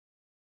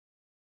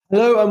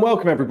Hello and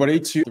welcome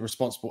everybody to the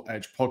Responsible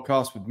Edge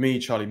podcast with me,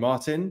 Charlie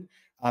Martin.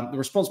 The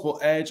Responsible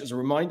Edge, as a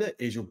reminder,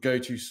 is your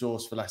go-to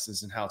source for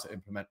lessons in how to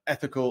implement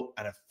ethical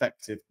and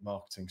effective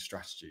marketing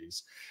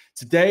strategies.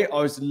 Today,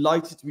 I was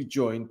delighted to be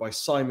joined by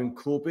Simon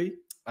Corbey.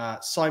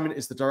 Simon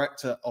is the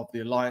director of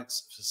the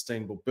Alliance for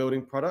Sustainable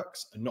Building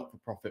Products, a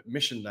not-for-profit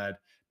mission-led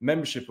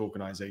membership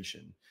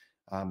organization.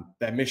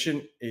 Their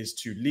mission is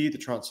to lead the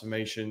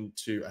transformation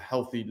to a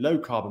healthy,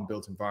 low-carbon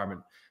built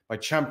environment by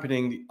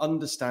championing the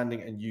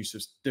understanding and use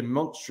of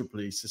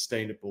demonstrably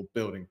sustainable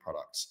building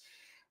products.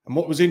 And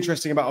what was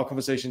interesting about our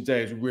conversation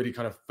today is we really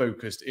kind of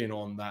focused in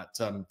on that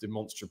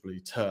demonstrably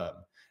term.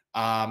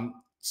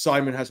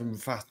 Simon has some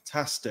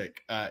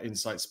fantastic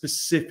insights,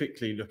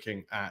 specifically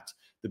looking at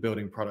the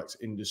building products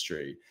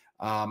industry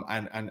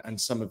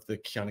and some of the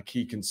kind of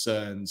key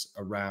concerns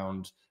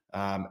around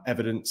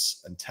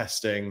evidence and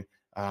testing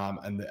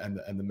and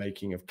the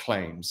making of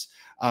claims.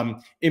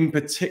 In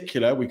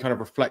particular, we kind of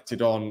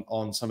reflected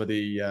on some of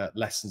the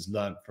lessons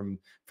learned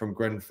from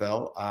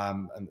Grenfell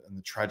and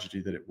the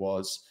tragedy that it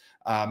was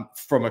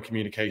from a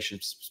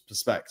communications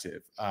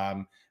perspective,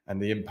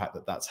 and the impact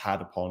that that's had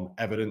upon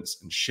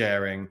evidence and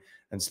sharing,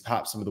 and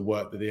perhaps some of the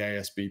work that the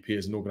ASBP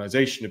as an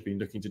organisation have been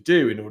looking to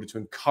do in order to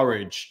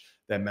encourage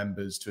their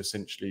members to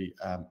essentially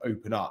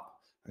open up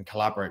and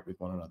collaborate with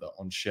one another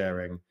on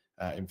sharing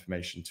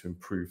information to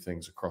improve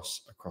things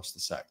across the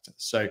sector.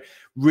 So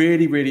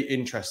really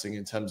interesting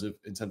in terms of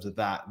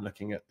that,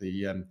 looking at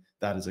the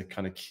that as a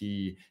kind of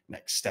key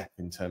next step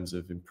in terms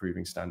of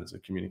improving standards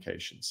of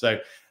communication. So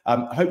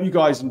I hope you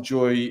guys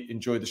enjoy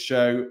the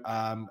show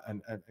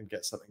and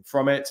get something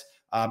from it.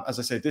 As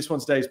I say, this one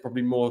today is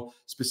probably more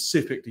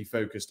specifically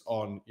focused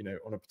on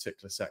on a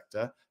particular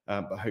sector,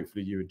 but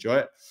hopefully you enjoy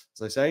it.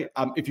 As I say,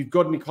 if you've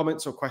got any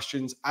comments or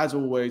questions, as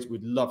always,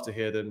 we'd love to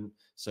hear them.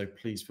 So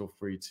please feel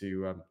free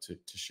to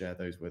share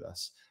those with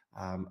us.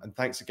 And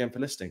thanks again for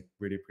listening.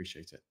 Really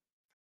appreciate it.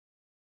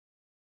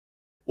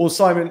 Well,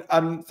 Simon,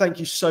 thank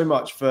you so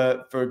much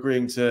for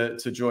agreeing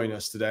to join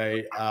us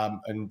today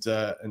and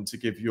to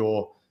give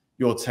your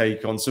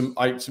take on some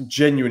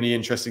genuinely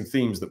interesting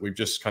themes that we've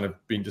just kind of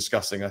been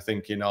discussing, I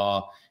think, in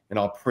our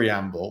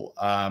preamble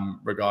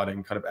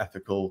regarding kind of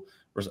ethical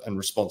and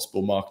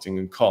responsible marketing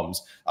and comms.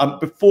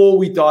 Before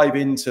we dive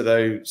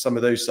into some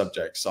of those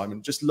subjects,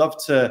 Simon, just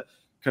love to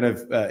kind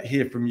of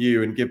hear from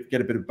you and get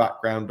a bit of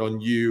background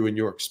on you and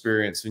your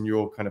experience and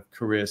your kind of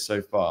career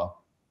so far.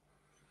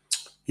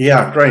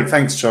 Yeah, great.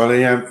 Thanks,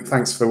 Charlie.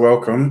 Thanks for the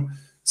welcome.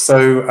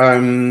 So I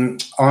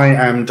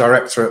am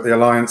director at the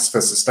Alliance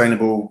for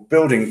Sustainable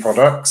Building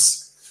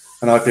Products,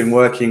 and I've been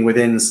working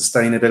within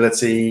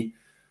sustainability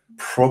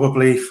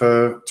probably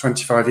for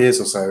 25 years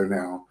or so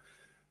now.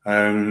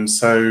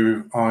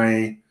 So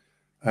I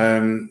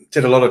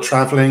did a lot of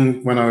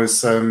traveling when I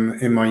was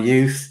in my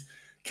youth,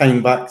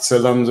 came back to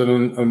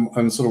London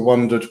and sort of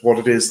wondered what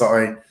it is that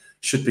I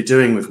should be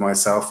doing with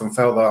myself, and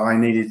felt that I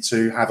needed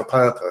to have a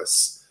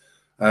purpose.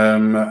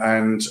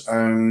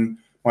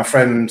 My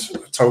friend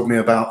told me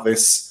about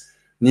this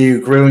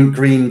new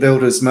green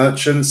builders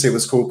merchants. It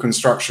was called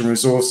Construction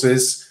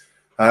Resources.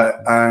 So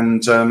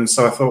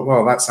I thought,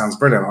 well, that sounds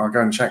brilliant. I'll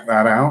go and check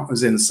that out. It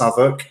was in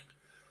Southwark.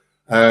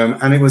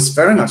 And it was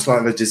very much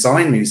like the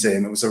design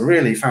museum. It was a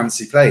really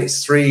fancy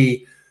place.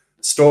 3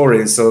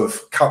 stories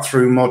of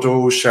cut-through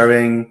models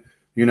showing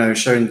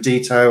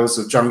details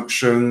of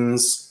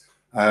junctions,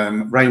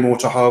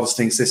 rainwater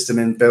harvesting system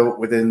inbuilt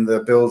within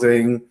the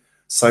building,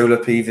 solar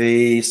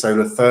PV,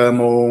 solar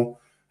thermal,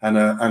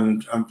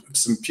 and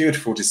some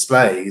beautiful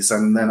displays,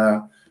 and then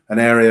an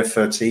area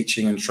for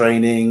teaching and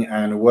training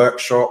and a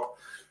workshop.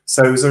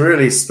 So it was a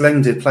really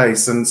splendid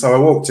place. And so I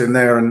walked in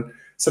there and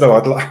said, "Oh,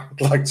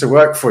 I'd like to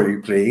work for you,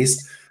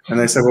 please." And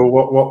they said, "Well,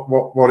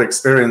 what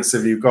experience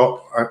have you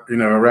got,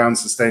 around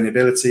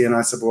sustainability?" And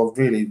I said, "Well,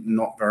 really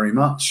not very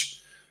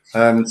much."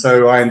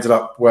 So I ended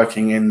up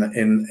working in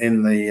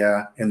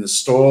the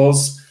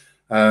stores.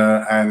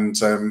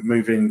 And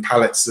moving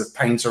pallets of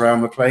paint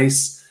around the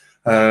place,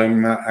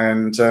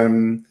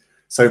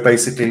 so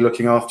basically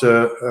looking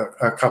after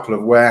a couple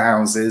of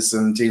warehouses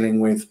and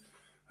dealing with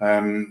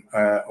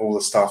all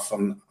the stuff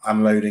and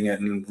unloading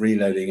it and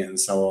reloading it and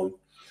so on.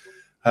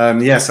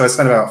 So I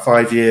spent about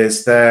 5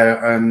 years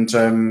there, and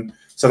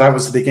so that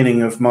was the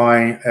beginning of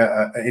my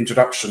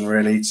introduction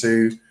really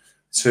to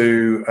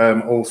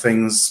all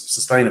things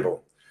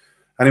sustainable.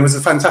 And it was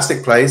a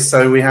fantastic place.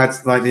 So we had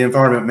like the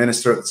environment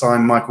minister at the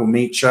time, Michael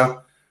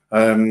Meacher.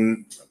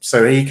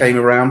 So he came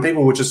around.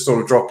 People would just sort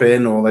of drop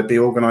in, or they'd be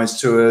organised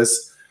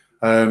tours.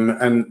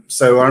 And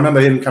so I remember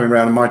him coming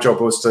around, and my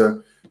job was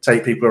to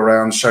take people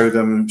around, show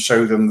them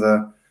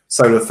the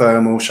solar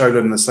thermal, show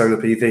them the solar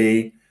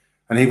PV.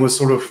 And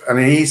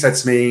he said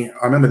to me,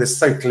 I remember this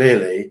so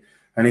clearly,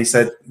 and he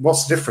said,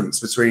 "What's the difference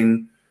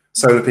between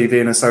solar PV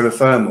and a solar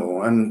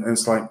thermal?" And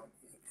it's like,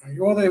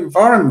 "You're the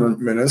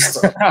environment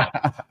minister.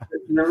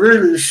 You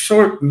really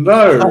should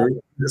know."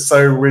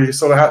 So we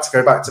sort of had to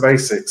go back to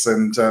basics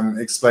and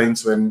explain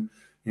to him,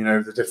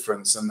 the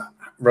difference and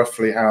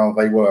roughly how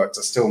they worked.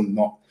 I'm still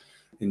not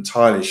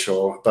entirely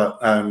sure, but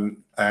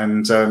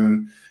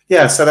And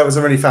yeah, so that was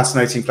a really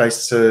fascinating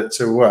place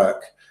to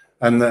work.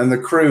 And the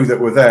crew that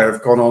were there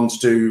have gone on to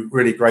do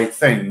really great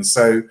things.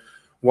 So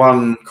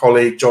one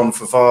colleague, John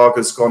Favag,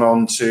 has gone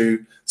on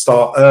to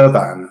start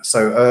Urban. So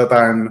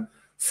Urban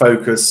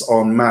focus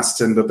on mass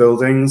timber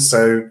buildings.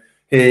 So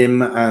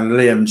him and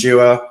Liam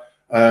Dewar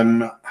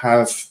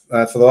have,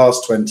 for the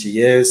last 20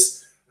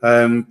 years,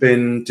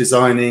 been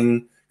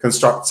designing,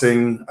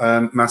 constructing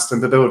mass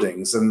timber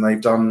buildings, and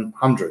they've done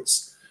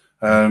hundreds.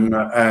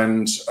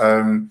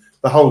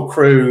 The whole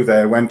crew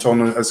there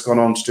has gone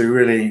on to do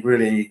really,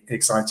 really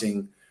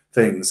exciting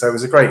things. So it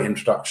was a great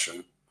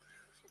introduction.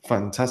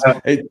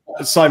 Fantastic,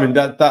 Simon.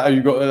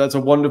 That's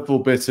a wonderful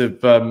bit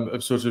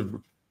of sort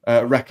of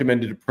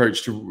recommended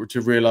approach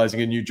to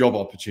realizing a new job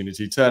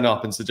opportunity. Turn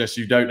up and suggest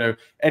you don't know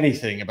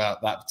anything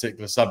about that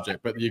particular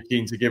subject, but you're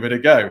keen to give it a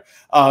go.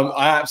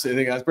 I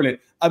absolutely think that's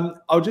brilliant.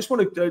 I just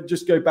want to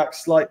just go back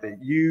slightly.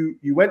 You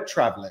went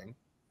traveling,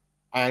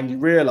 and you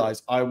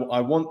realized I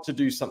want to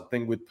do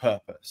something with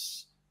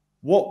purpose.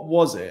 What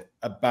was it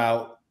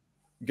about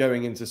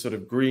going into sort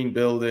of green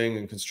building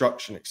and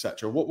construction,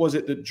 etc.? What was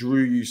it that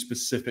drew you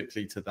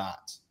specifically to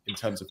that in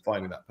terms of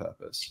finding that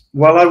purpose?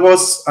 Well, I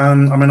was,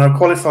 I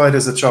qualified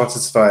as a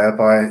chartered surveyor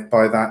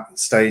by that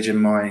stage in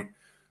my,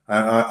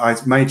 I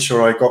made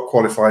sure I got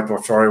qualified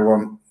before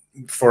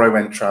I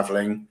went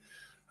traveling.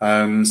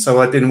 So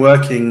I'd been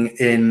working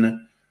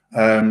in,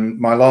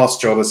 my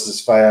last job as a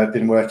surveyor, I'd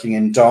been working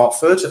in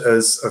Dartford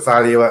as a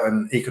valuer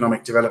and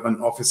economic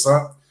development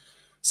officer.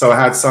 So I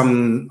had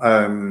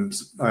something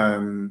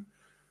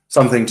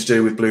to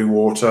do with blue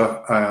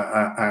water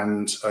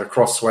and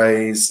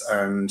crossways,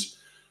 and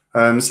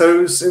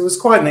so it was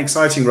quite an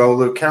exciting role.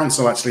 The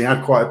council actually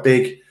had quite a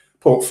big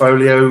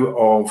portfolio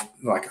of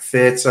like a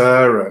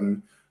theatre,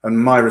 and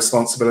my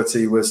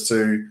responsibility was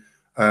to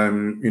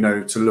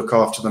to look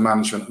after the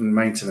management and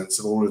maintenance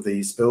of all of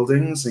these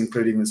buildings,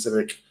 including the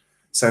civic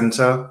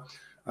centre.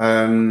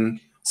 So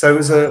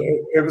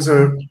it was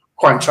a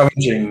quite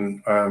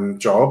challenging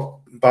job,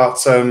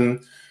 but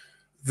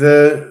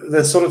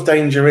the sort of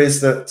danger is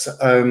that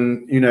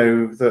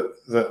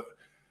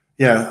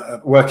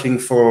working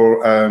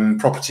for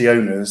property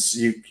owners,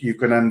 you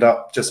can end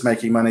up just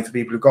making money for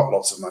people who've got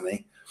lots of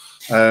money,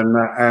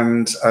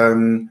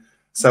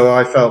 so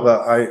I felt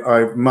that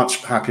I'm much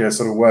happier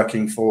sort of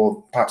working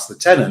for perhaps the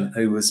tenant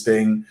who was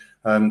being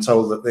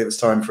told that it was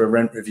time for a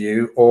rent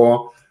review,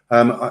 or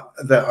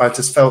that I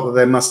just felt that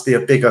there must be a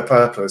bigger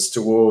purpose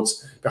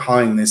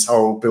behind this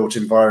whole built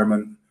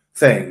environment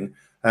thing.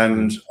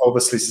 And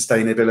obviously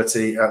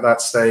sustainability at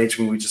that stage,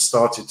 when we just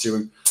started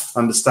to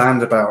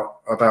understand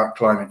about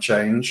climate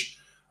change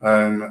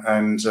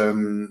and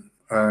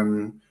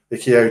the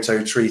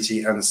Kyoto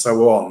Treaty and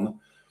so on.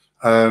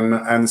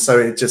 And so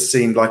it just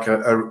seemed like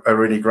a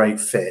really great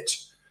fit.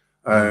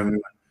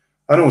 And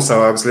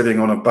also I was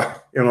living on a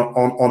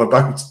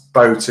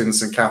boat in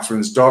St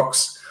Catherine's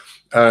Docks,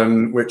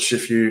 which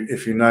if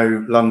you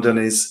know London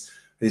is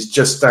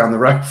just down the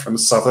road from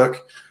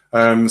Southwark.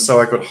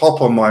 So I could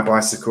hop on my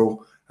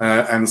bicycle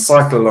and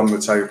cycle along the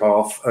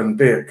towpath and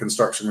be at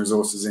Construction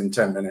Resources in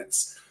 10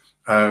 minutes.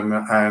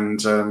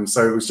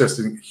 So it was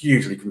just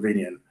hugely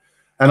convenient.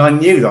 And I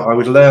knew that I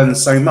would learn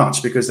so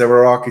much because there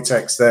were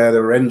architects there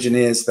were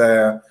engineers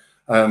there,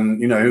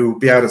 who would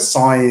be able to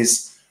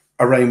size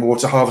a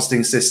rainwater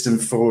harvesting system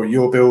for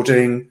your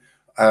building,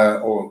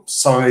 or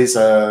size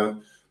a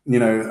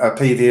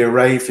PV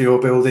array for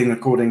your building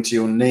according to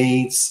your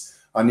needs.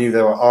 I knew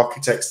there were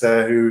architects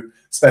there who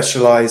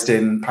specialized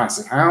in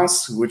passive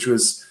house, which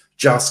was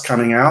just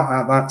coming out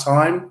at that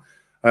time.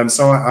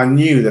 So I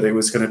knew that it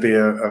was going to be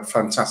a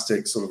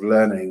fantastic sort of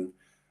learning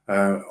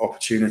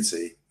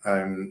opportunity.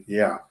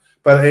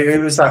 But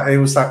it was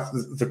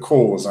the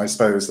cause, I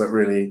suppose, that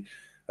really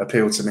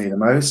appealed to me the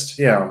most.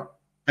 Yeah.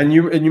 And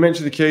you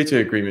mentioned the Kyoto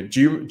Agreement.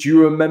 Do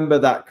you remember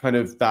that kind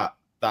of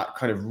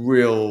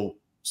real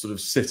sort of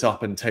sit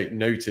up and take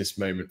notice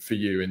moment for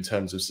you in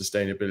terms of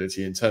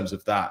sustainability, in terms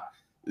of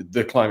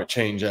the climate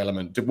change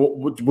element?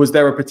 Was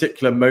there a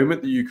particular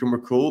moment that you can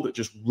recall that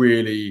just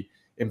really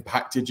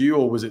impacted you,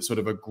 or was it sort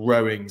of a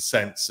growing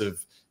sense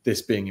of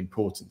this being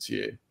important to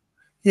you?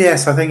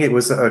 Yes, I think it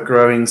was a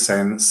growing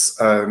sense.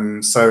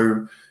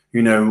 So,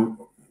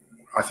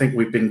 I think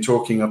we've been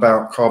talking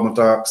about carbon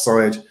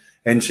dioxide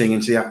entering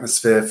into the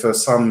atmosphere for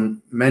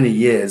many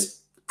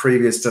years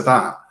previous to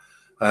that.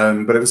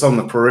 But it was on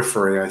the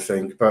periphery, I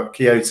think. But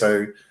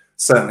Kyoto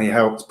certainly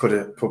helped put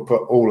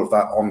all of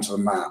that onto the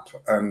map,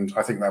 and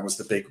I think that was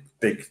the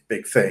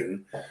big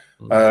thing.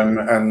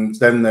 And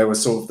then there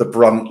was sort of the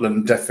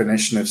Brundtland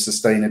definition of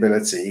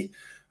sustainability,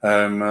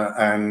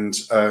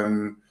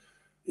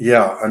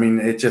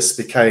 it just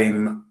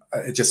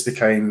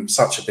became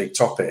such a big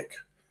topic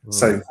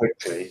so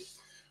quickly.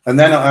 And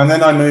then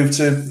I moved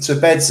to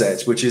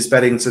BEDZ, which is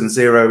Beddington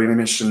Zero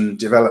Emission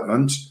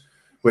Development,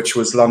 which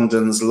was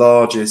London's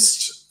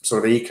largest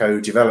sort of eco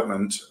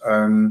development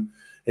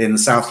in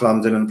South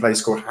London, in a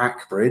place called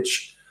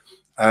Hackbridge.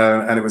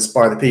 And it was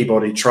by the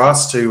Peabody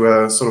Trust, who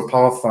were sort of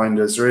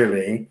pathfinders,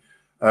 really,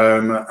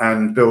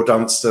 and Bill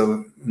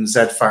Dunster and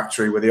Z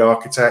Factory were the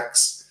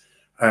architects,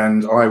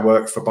 and I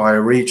worked for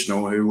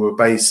Bioregional, who were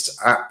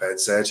based at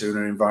BedZ, who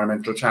are an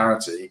environmental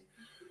charity.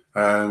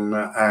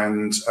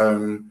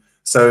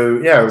 So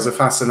yeah, it was a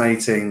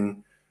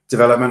fascinating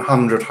development,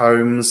 100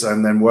 homes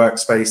and then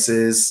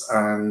workspaces,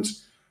 and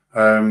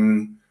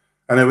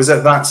it was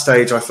at that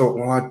stage I thought,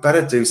 well, I'd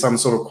better do some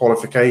sort of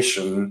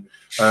qualification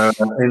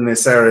in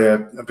this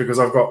area, because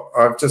I've got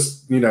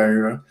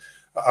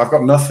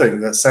nothing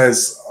that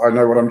says I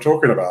know what I'm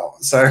talking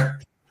about. So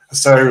I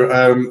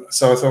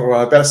thought, well,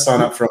 I better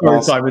sign up for a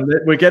master. Simon,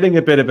 we're getting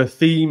a bit of a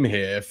theme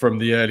here from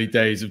the early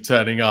days of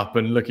turning up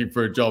and looking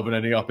for a job and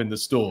ending up in the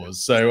stores.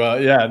 So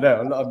yeah,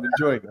 no, I'm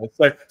enjoying this.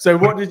 So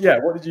what did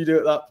you do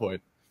at that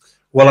point?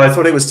 Well, I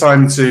thought it was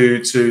time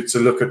to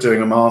look at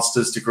doing a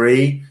master's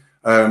degree.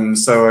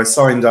 So I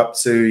signed up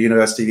to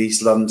University of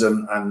East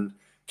London and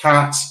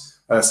CAT,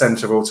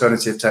 Centre of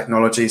Alternative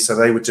Technology. So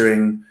they were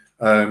doing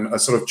a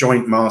sort of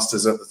joint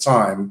masters at the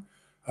time,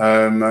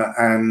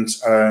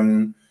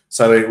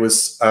 so it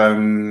was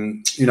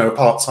a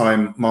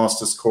part-time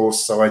master's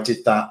course. So I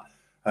did that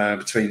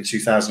between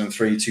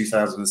 2003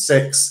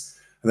 2006,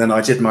 and then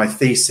I did my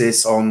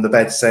thesis on the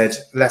BedZ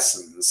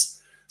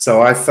lessons.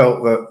 So I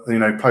felt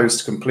that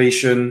post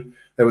completion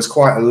there was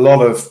quite a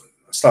lot of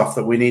stuff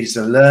that we needed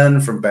to learn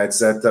from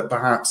BedZ that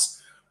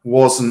perhaps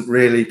wasn't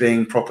really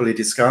being properly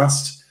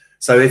discussed.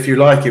 So if you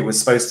like, it was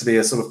supposed to be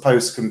a sort of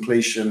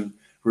post-completion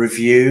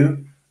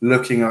review,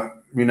 looking at,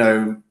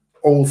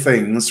 all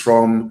things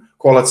from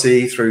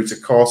quality through to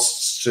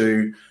costs,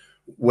 to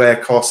where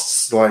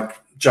costs like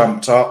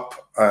jumped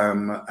up,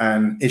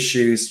 and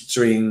issues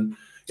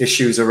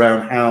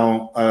around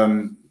how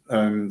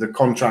the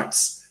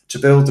contracts to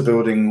build the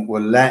building were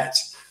let.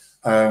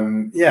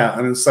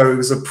 And so it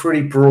was a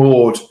pretty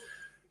broad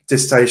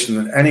dissertation,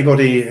 and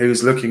anybody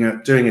who's looking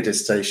at doing a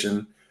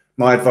dissertation,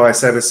 my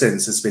advice ever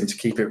since has been to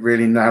keep it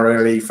really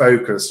narrowly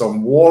focused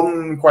on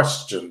one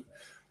question,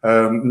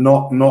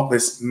 not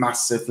this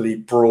massively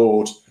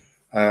broad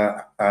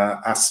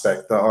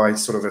aspect that I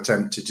sort of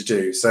attempted to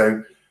do.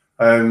 So,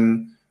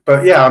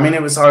 but yeah, I mean, I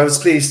was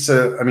pleased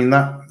to,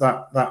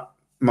 that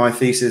my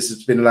thesis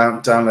has been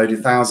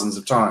downloaded thousands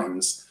of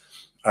times,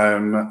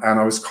 and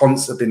I was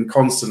been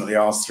constantly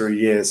asked through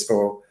years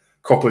for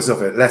copies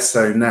of it, less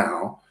so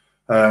now.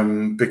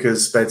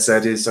 Because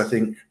BedZ is, I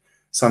think,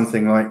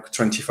 something like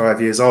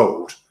 25 years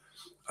old.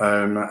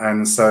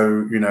 And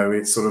so,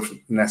 it's sort of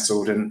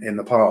nestled in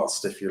the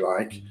past, if you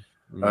like.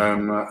 But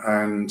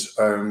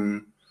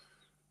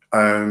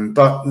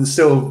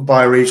still,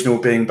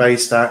 Bioregional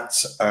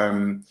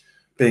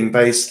being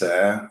based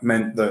there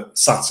meant that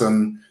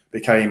Sutton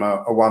became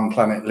a One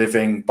Planet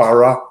Living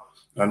borough,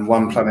 and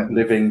One Planet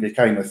Living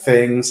became a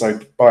thing. So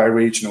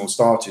Bioregional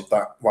started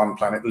that One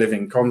Planet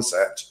Living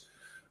concept.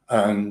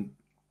 So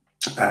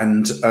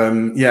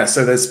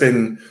there's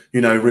been,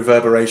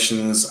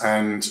 reverberations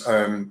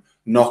and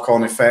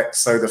knock-on effects.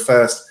 So the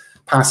first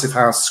passive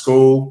house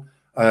school,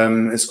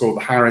 it's called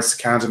the Harris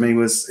Academy,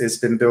 it's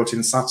been built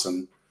in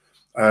Sutton,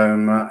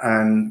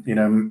 and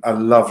a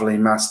lovely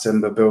mass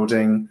timber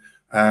building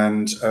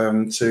and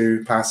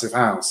to passive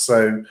house.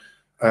 So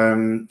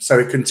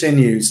it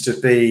continues to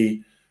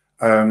be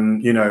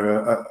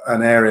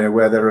an area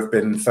where there have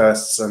been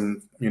firsts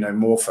and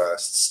more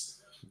firsts.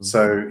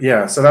 So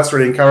yeah, so that's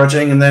really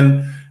encouraging. And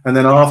then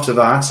after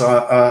that,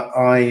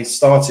 I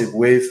started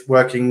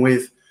working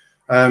with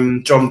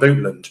John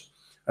Bootland,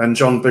 and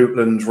John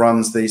Bootland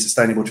runs the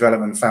Sustainable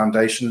Development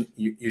Foundation.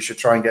 You should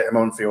try and get him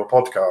on for your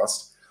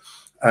podcast.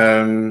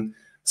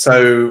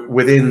 So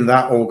within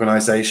that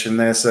organisation,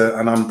 there's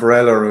an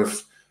umbrella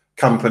of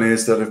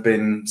companies that have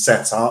been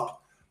set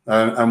up,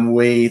 and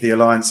we, the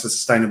Alliance for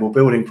Sustainable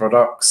Building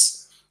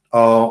Products,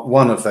 are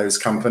one of those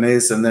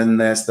companies. And then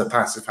there's the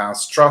Passive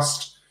House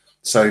Trust,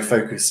 so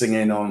focusing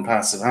in on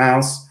passive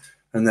house.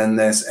 And then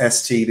there's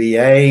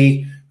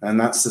STBA, and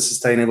that's the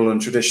Sustainable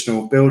and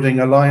Traditional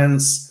Building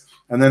Alliance.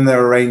 And then there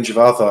are a range of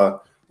other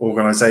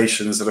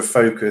organizations that are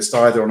focused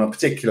either on a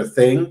particular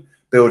thing,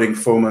 building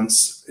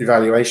performance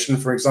evaluation,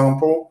 for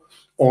example,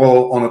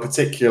 or on a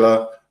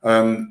particular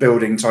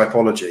building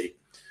typology.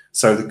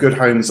 So the Good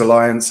Homes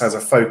Alliance has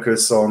a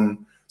focus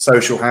on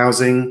social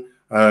housing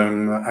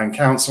and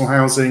council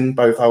housing,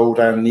 both old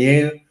and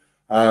new.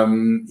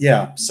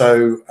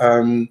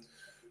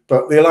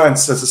 But the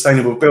Alliance for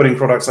Sustainable Building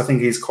Products, I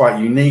think, is quite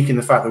unique in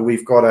the fact that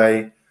we've got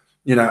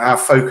our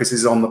focus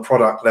is on the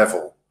product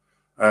level.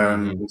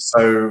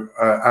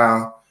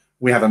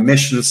 We have a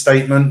mission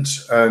statement,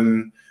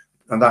 and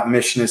that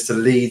mission is to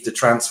lead the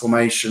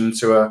transformation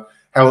to a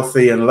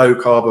healthy and low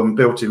carbon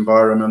built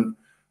environment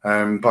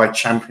by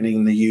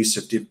championing the use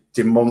of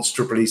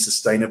demonstrably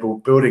sustainable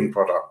building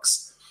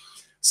products.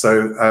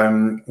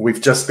 So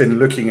we've just been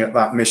looking at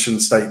that mission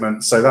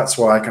statement. So that's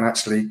why I can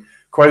actually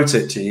quote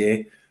it to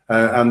you.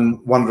 And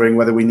wondering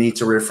whether we need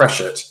to refresh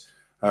it.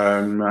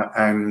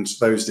 And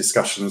those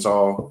discussions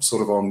are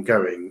sort of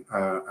ongoing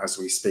as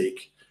we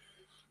speak.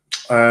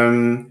 We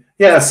launched,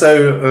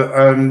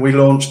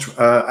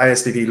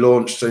 ASBB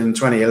launched in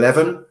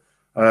 2011.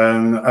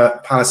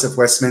 at Palace of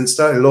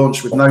Westminster. It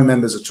launched with no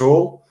members at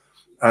all,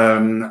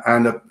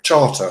 and a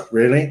charter,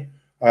 really.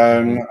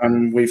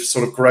 And we've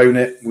sort of grown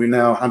it. We're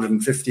now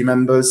 150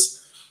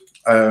 members,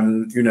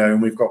 you know,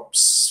 and we've got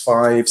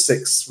 5,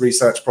 6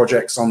 research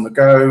projects on the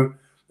go,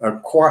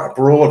 quite a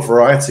broad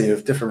variety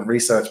of different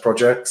research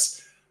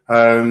projects.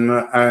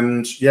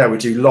 And yeah, we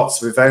do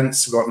lots of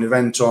events. We've got an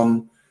event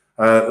on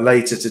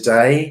later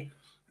today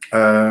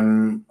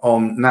on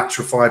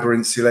natural fiber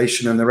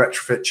insulation and the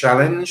retrofit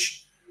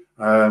challenge.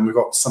 We've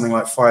got something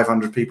like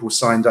 500 people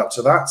signed up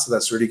to that, so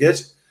that's really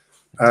good.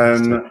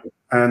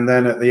 And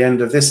then at the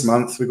end of this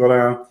month, we've got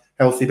our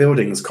Healthy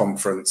Buildings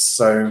Conference.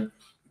 So,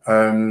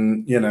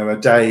 you know, a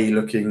day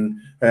looking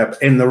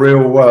in the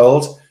real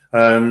world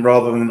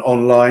rather than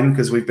online,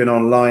 because we've been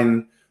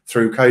online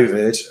through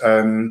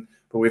COVID.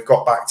 But we've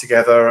got back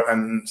together,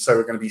 and so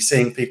we're going to be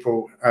seeing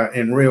people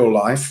in real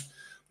life,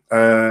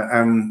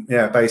 and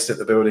yeah, based at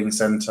the Building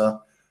Centre.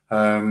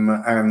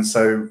 And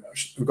so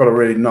we've got a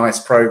really nice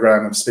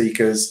program of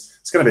speakers.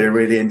 It's going to be a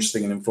really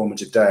interesting and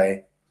informative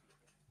day.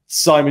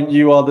 Simon,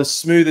 you are the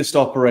smoothest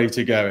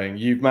operator going.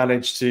 You've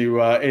managed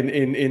to,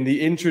 in the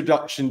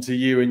introduction to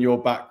you and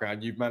your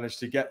background, you've managed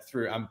to get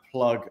through and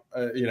plug,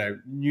 you know,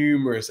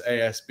 numerous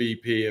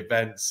ASBP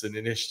events and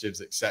initiatives,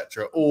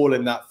 etc., all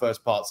in that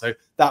first part. So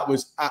that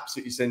was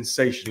absolutely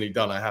sensationally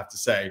done, I have to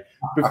say.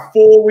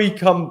 Before we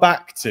come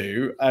back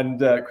to and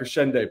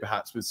crescendo,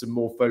 perhaps with some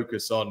more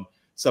focus on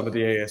some of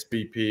the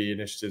ASBP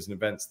initiatives and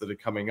events that are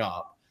coming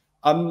up,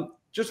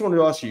 just wanted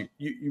to ask you,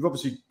 you've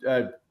obviously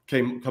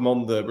come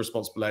on the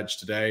Responsible Edge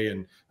today,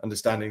 and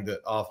understanding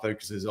that our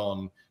focus is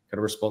on kind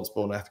of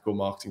responsible and ethical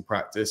marketing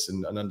practice,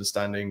 and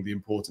understanding the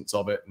importance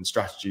of it and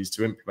strategies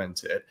to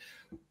implement it.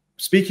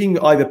 Speaking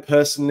either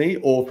personally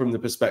or from the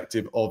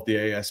perspective of the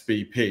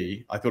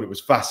ASBP, I thought it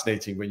was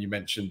fascinating when you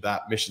mentioned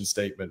that mission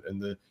statement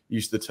and the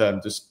use of the term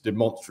just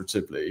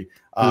demonstratively,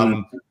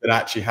 and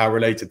actually how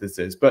related this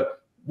is.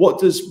 But what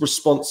does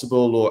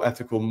responsible or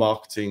ethical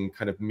marketing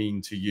kind of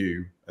mean to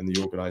you and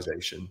the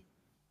organization?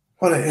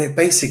 Well, it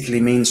basically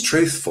means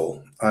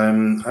truthful. I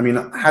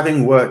mean,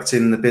 having worked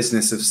in the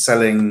business of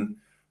selling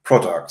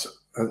product,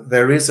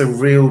 there is a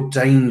real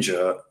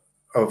danger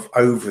of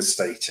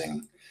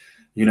overstating,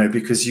 you know,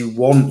 because you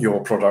want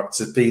your product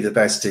to be the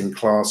best in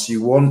class.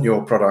 You want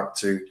your product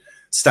to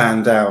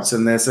stand out.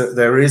 And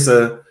there is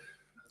a,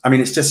 I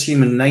mean, it's just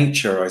human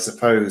nature, I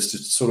suppose, to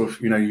sort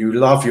of, you know, you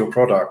love your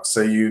product,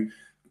 so you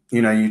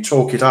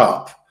talk it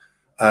up.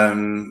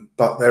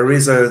 But there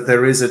is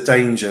a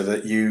danger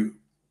that you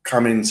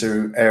come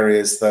into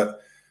areas that,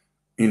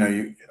 you know,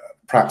 you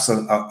perhaps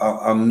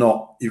are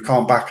not, you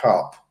can't back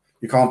up,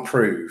 you can't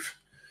prove.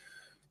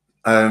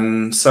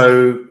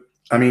 So,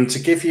 I mean, to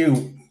give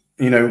you,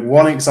 you know,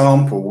 one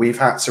example, we've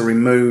had to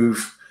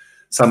remove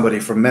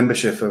somebody from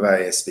membership of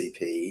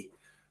ASBP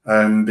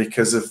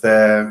because of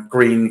their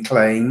green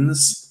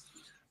claims.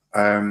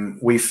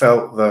 We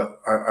felt that,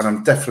 and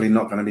I'm definitely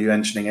not going to be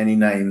mentioning any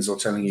names or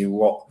telling you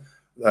what,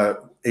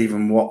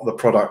 even what the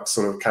product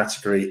sort of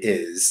category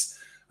is.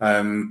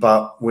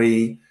 But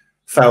we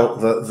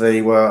felt that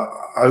they were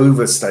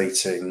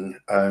overstating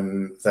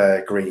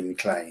their green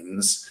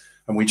claims,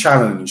 and we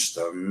challenged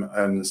them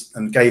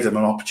and gave them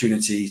an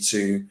opportunity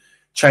to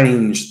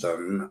change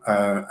them,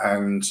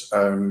 and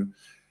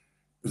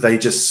they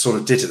just sort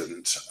of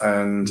didn't,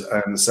 and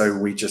so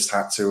we just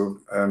had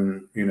to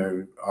you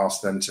know,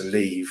 ask them to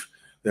leave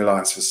the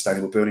Alliance for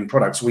Sustainable Building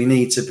Products. We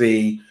need to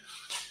be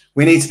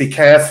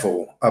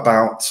careful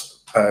about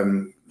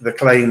the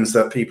claims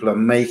that people are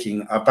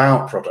making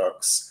about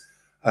products,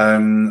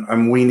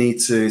 and we need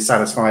to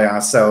satisfy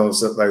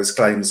ourselves that those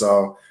claims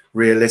are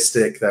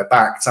realistic, they're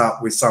backed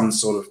up with some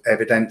sort of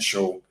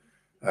evidential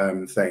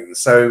thing.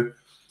 So,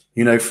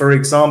 you know, for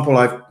example,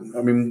 I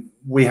mean,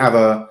 we have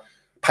a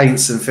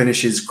paints and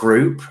finishes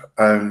group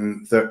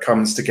that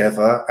comes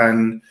together,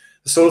 and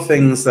the sort of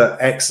things that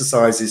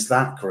exercises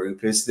that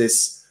group is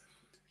this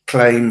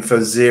claim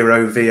for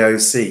 0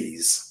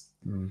 VOCs.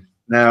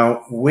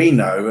 Now, we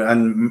know,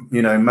 and,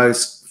 you know,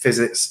 most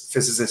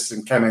physicists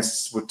and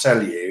chemists would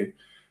tell you,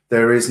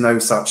 there is no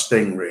such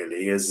thing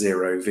really as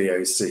 0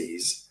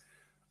 VOCs.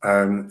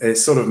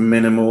 It's sort of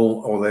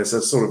minimal, or there's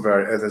a sort of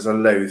there's a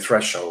low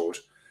threshold.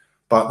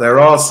 But there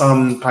are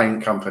some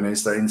paint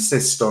companies that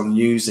insist on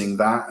using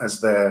that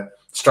as their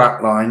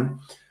strap line,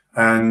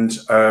 and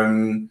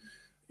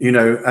you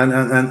know,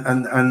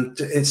 and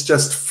it's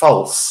just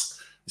false.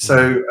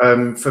 So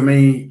for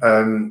me,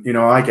 you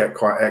know, I get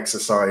quite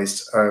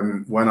exercised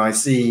when I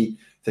see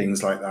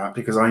things like that,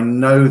 because I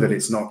know that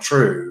it's not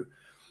true,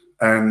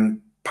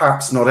 and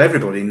perhaps not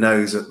everybody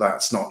knows that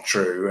that's not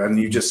true, and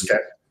you just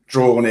get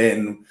drawn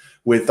in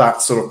with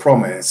that sort of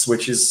promise,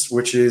 which is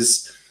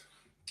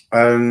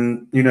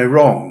you know,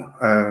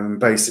 wrong,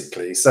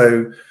 basically.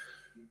 So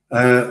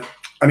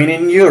I mean,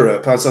 in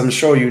Europe, as I'm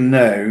sure you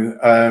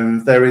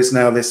know, there is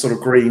now this sort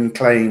of green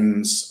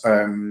claims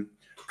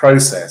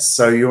process.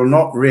 So you're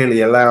not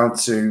really allowed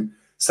to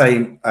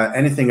say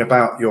anything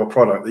about your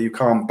product that you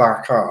can't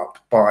back up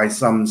by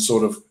some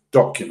sort of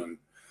document.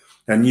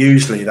 And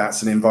usually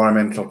that's an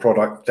environmental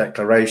product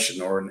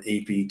declaration or an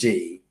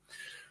EPD.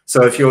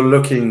 So if you're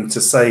looking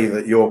to say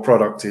that your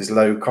product is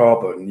low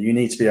carbon, you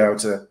need to be able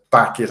to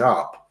back it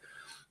up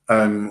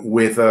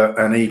with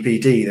an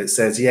EPD that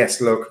says,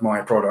 yes, look,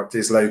 my product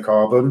is low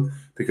carbon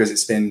because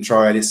it's been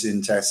tried, it's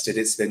been tested,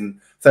 it's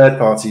been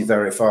third-party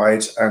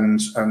verified,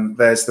 and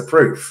there's the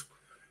proof.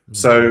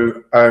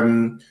 So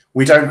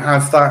we don't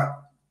have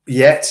that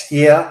yet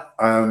here.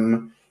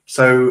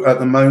 So at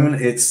the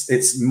moment,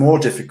 it's more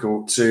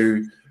difficult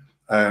to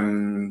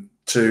ask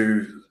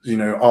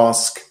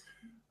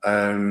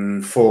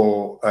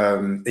for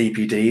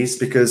EPDs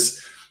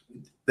because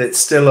it's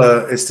still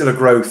a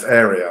growth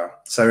area.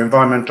 So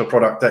environmental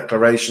product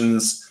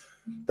declarations,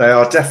 they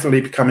are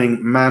definitely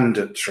becoming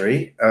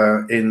mandatory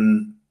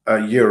in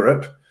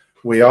Europe.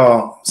 We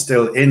are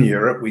still in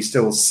Europe. We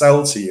still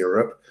sell to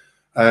Europe.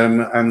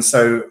 And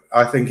so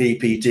I think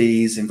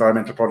EPDs,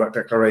 environmental product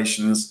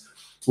declarations,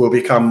 will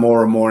become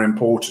more and more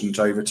important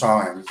over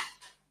time.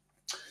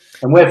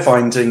 And we're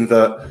finding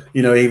that,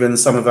 even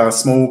some of our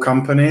small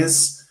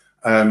companies,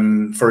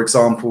 for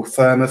example,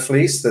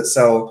 Thermofleece that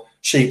sell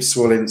sheep's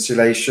wool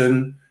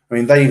insulation, I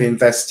mean, they've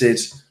invested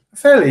a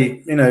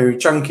fairly,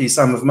 chunky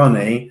sum of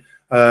money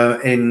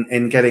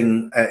in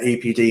getting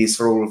EPDs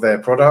for all of their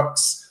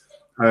products.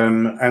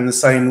 And the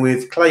same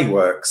with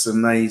Clayworks,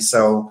 and they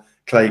sell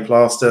clay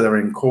plaster. They're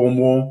in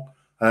Cornwall,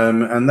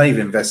 and they've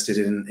invested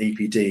in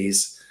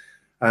EPDs.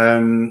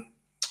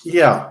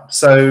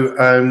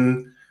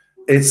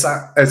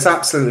 It's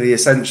absolutely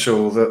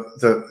essential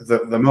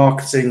that the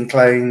marketing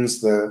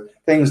claims, the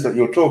things that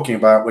you're talking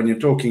about when you're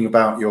talking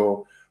about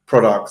your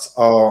product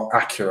are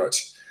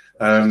accurate,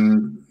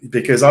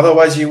 because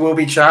otherwise you will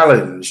be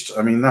challenged.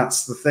 I mean,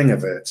 that's the thing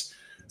of it.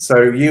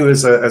 So you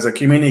as a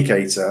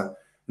communicator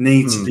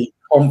need to be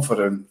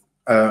confident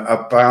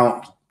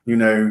about,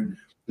 even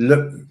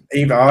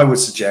I would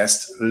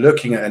suggest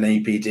looking at an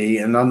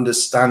EPD and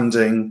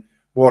understanding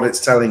what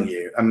it's telling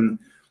you. And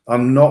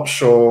I'm not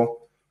sure,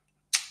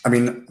 I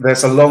mean,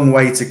 there's a long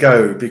way to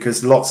go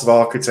because lots of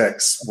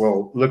architects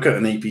will look at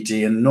an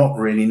EPD and not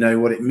really know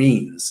what it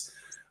means.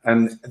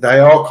 And they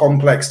are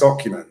complex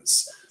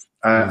documents,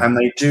 and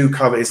they do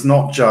cover, it's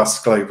not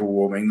just global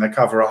warming, they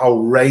cover a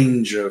whole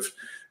range of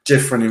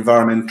different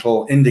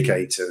environmental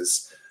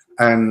indicators.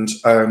 And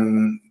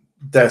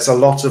there's a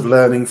lot of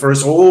learning for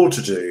us all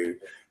to do,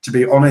 to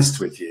be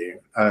honest with you,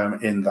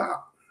 in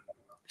that.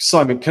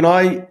 Simon,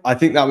 I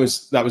think that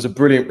was a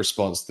brilliant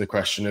response to the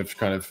question of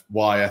kind of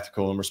why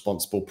ethical and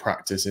responsible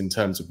practice in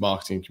terms of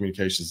marketing and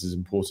communications is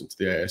important to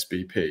the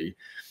ASBP.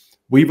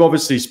 We've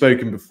obviously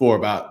spoken before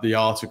about the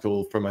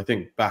article from, I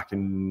think, back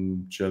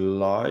in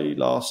July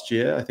last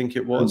year, I think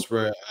it was,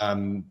 where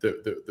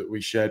that we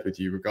shared with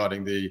you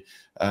regarding the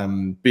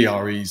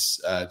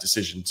BRE's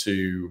decision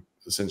to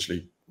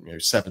essentially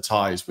sever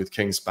ties with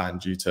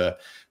Kingspan due to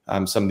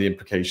some of the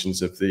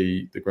implications of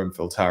the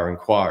Grenfell Tower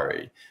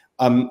inquiry.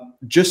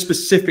 Just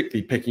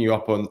specifically picking you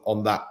up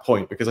on that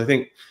point, because I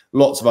think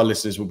lots of our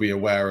listeners will be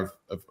aware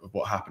of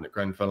what happened at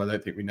Grenfell. I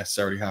don't think we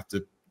necessarily have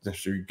to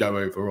go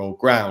over all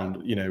ground,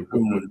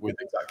 with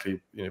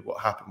exactly what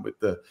happened with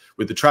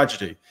the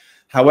tragedy.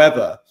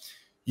 However,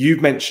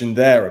 you've mentioned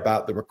there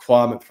about the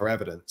requirement for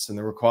evidence and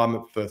the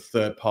requirement for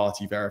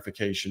third-party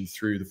verification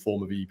through the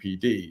form of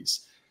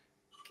EPDs.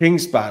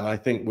 Kingspan, I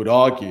think, would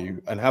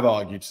argue, and have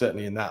argued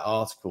certainly in that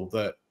article,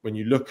 that when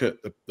you look at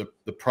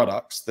the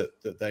products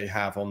that they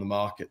have on the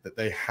market, that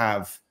they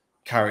have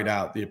carried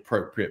out the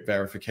appropriate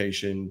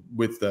verification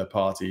with third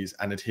parties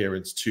and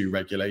adherence to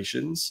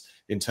regulations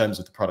in terms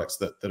of the products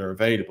that are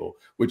available,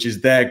 which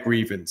is their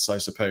grievance, I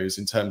suppose,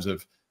 in terms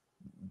of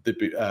the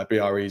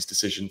BRE's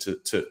decision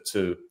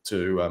to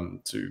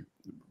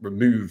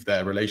remove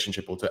their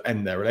relationship or to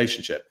end their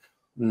relationship.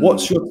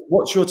 What's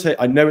your take?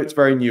 I know it's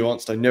very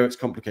nuanced, I know it's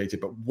complicated,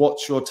 but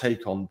what's your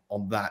take on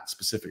that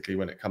specifically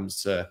when it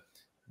comes to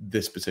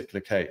this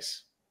particular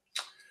case?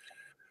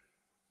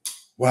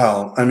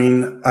 Well, I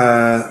mean,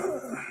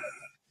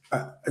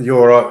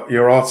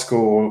 your article,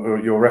 or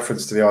your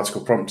reference to the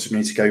article, prompted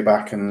me to go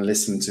back and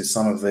listen to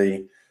some of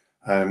the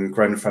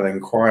Grenfell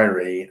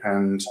inquiry,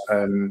 and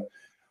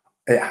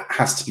it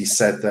has to be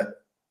said that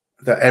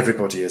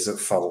everybody is at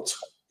fault.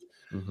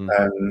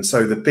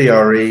 So the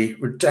BRE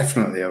were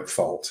definitely at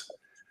fault.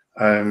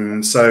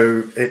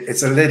 So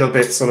it's a little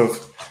bit sort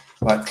of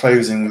like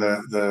closing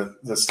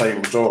the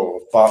stable door.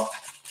 But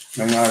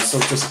I mean, I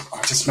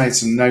just made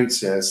some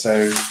notes here.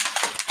 So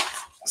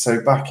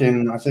back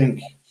in, I think,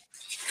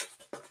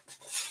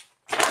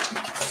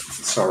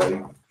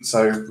 sorry.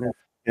 So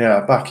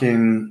yeah, back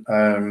in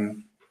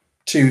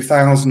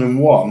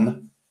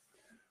 2001,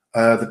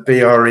 the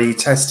BRE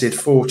tested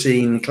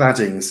 14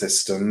 cladding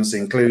systems,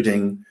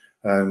 including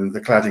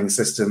the cladding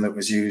system that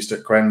was used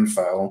at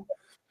Grenfell,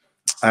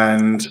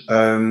 and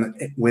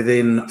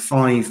within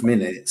 5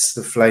 minutes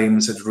the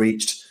flames had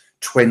reached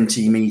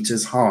 20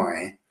 meters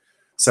high.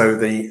 So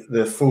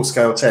the full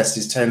scale test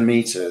is 10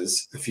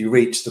 meters. If you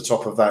reach the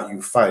top of that,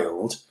 you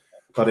failed.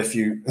 But if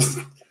you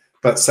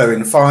But so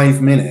in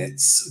 5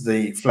 minutes,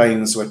 the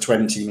flames were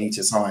 20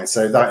 meters high.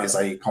 So that is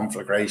a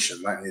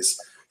conflagration. That is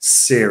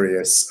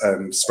serious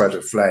spread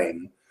of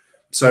flame.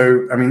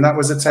 So, I mean, that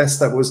was a test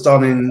that was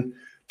done in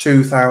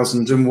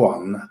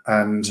 2001,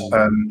 and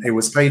it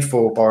was paid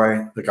for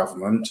by the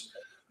government,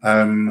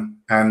 and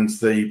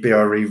the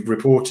BRE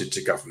reported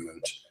to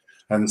government.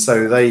 And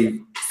so they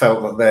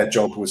felt that their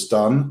job was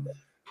done.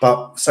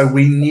 But so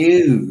we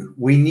knew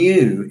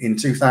in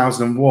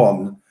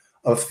 2001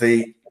 of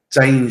the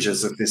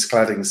dangers of this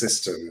cladding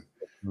system.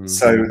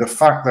 So the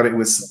fact that it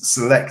was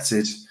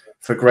selected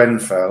for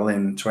Grenfell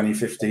in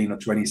 2015 or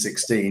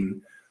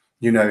 2016,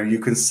 you know, you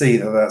can see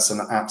that that's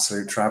an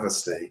absolute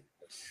travesty.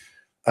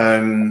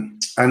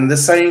 And the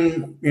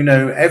same, you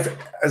know, as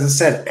I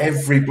said,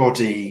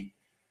 everybody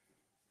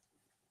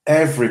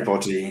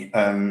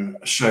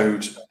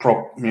showed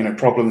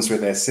problems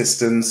with their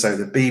systems. So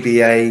the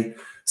BBA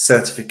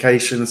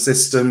certification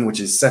system, which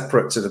is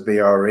separate to the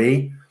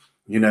BRE,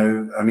 you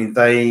know, I mean,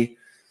 they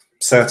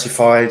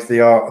certified the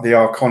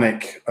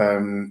Arconic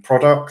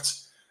product,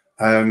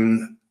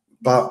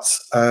 but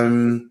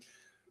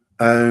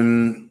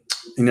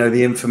you know,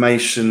 the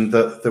information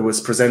that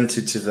was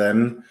presented to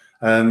them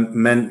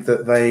meant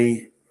that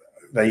they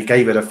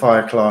gave it a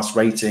 5-class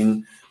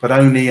rating, but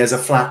only as a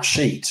flat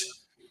sheet.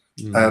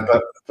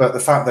 But the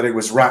fact that it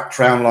was wrapped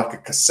around like a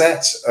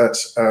cassette at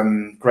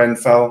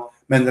Grenfell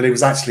meant that it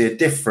was actually a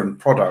different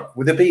product.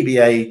 With a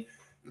BBA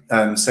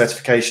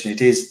certification,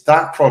 it is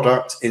that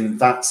product in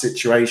that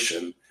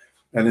situation.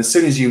 And as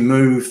soon as you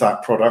move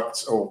that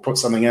product or put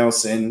something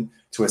else in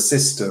to a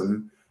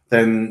system,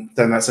 then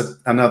that's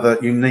another.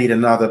 You need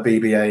another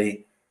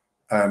BBA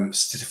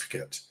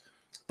certificate.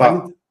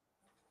 But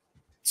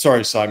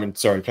sorry, Simon.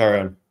 Sorry, carry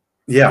on.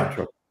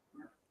 Yeah.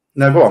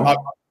 No, go on.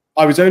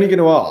 I was only going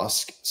to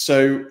ask.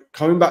 So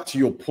coming back to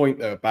your point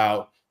though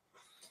about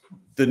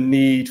the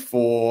need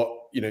for,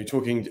 you know,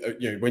 talking,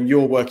 you know, when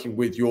you're working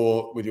with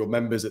your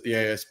members at the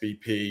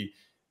ASBP,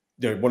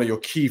 you know, one of your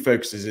key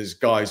focuses is,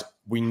 guys,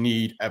 we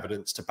need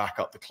evidence to back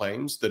up the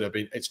claims that have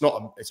been. It's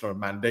not a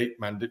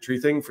mandatory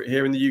thing for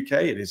here in the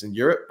UK. It is in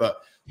Europe, but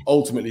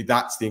ultimately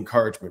that's the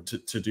encouragement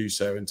to do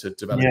so and to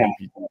develop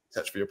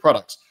research for your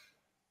products.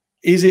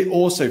 Is it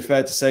also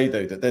fair to say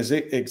though that there's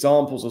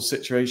examples of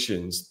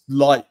situations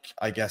like,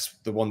 I guess,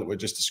 the one that we're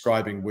just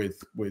describing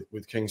with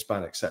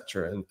Kingspan,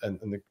 etc.,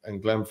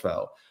 and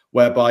Glenfell,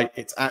 whereby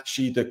it's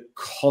actually the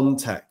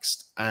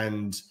context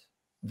and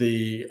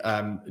the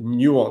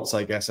nuance,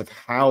 I guess, of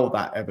how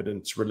that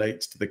evidence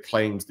relates to the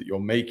claims that you're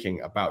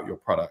making about your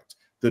product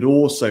that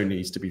also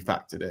needs to be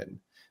factored in?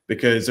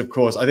 Because, of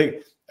course, I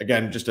think,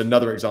 again, just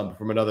another example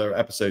from another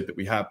episode that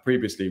we had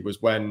previously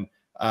was when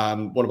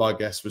one of our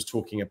guests was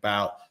talking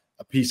about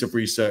a piece of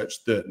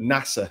research that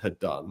NASA had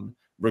done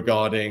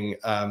regarding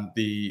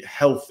the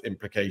health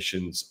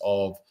implications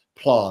of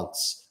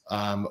plants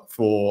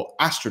for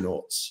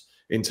astronauts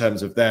in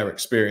terms of their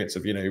experience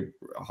of, you know,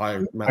 high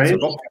amounts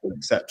of oxygen,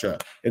 etc.,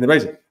 in the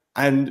basin.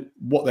 And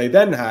what they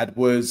then had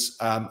was,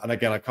 and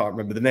again, I can't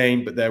remember the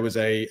name, but there was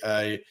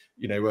an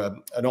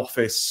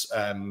office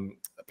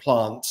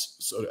plant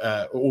sort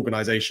of,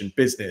 organization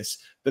business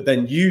that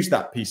then used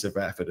that piece of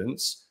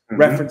evidence,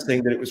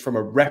 referencing that it was from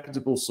a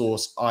reputable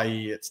source,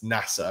 i.e. it's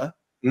NASA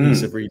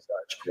piece of research,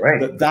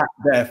 that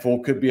therefore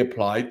could be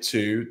applied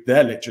to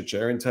their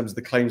literature in terms of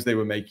the claims they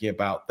were making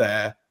about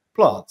their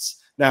plants.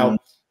 Now,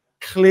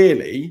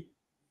 clearly,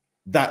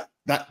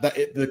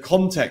 the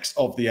context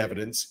of the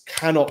evidence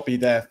cannot be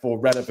therefore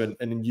relevant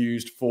and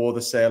used for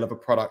the sale of a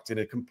product in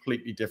a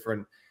completely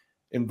different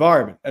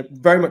environment,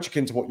 very much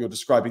akin to what you're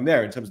describing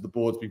there in terms of the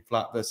boards being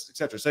flat versus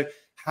etc. So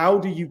how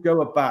do you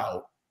go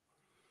about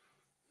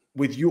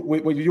with your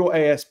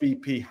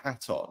ASBP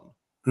hat on?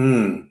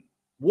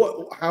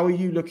 How are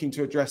you looking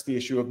to address the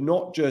issue of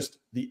not just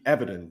the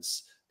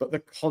evidence, but the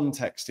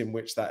context in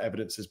which that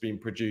evidence has been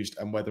produced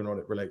and whether or not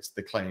it relates to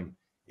the claim?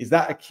 Is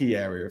that a key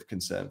area of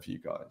concern for you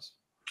guys?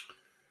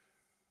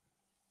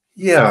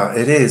 Yeah,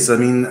 it is. I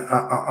mean,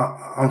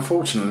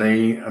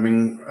 unfortunately, I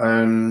mean,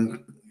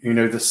 you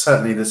know,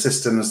 certainly the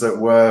systems that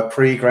were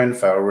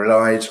pre-Grenfell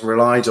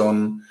relied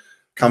on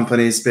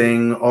companies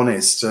being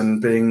honest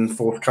and being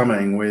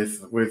forthcoming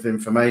with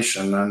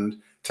information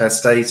and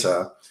test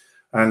data.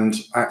 And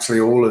actually,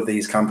 all of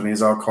these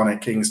companies,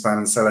 Arconic, Kingspan,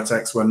 and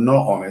Celotex, were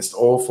not honest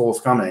or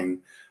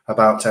forthcoming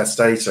about test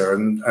data.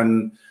 And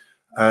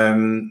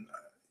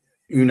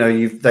you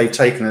know, they've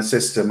taken a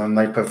system and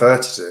they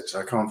perverted it.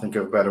 I can't think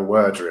of a better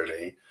word,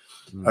 really.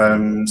 I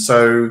mean,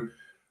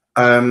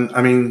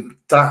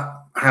 that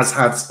has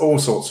had all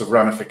sorts of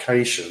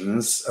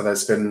ramifications.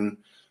 There's been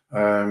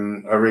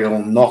a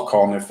real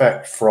knock-on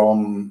effect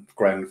from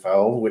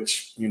Grenfell,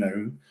 which, you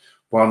know,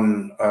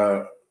 one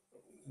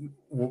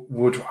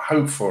would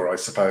hope for, I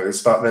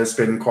suppose, but there's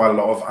been quite a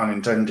lot of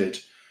unintended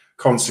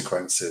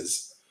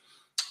consequences.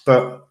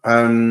 But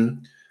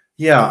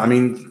yeah, I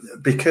mean,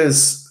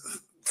 because,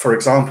 for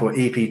example,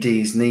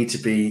 EPDs need to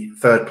be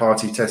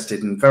third-party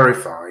tested and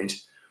verified,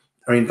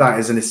 I mean, that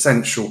is an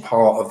essential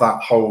part of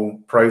that whole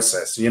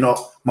process. So you're not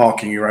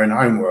marking your own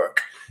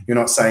homework. You're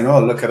not saying, oh,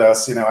 look at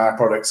us, our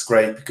product's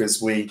great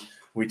because we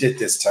did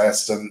this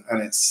test and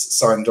it's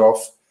signed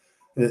off.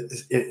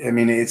 I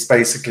mean, it's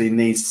basically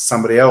needs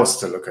somebody else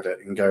to look at it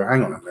and go,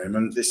 hang on a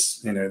moment,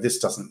 this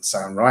doesn't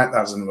sound right, that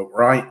doesn't look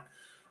right.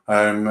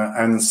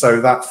 And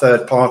so that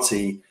third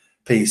party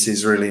piece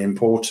is really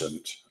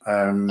important.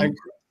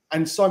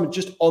 And Simon,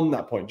 just on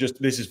that point,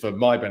 just this is for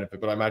my benefit,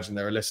 but I imagine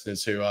there are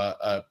listeners who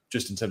are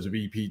just in terms of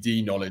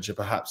EPD knowledge are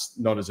perhaps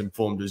not as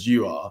informed as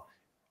you are.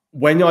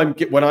 When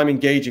I'm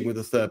engaging with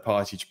a third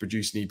party to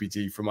produce an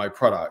EPD for my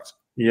product,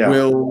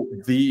 will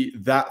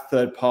that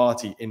third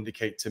party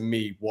indicate to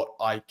me what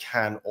I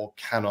can or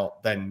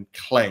cannot then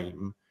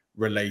claim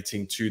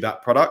relating to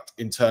that product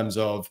in terms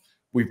of,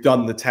 we've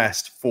done the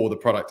test for the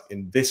product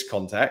in this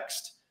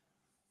context.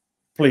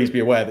 Please be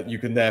aware that you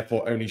can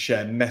therefore only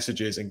share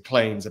messages and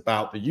claims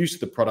about the use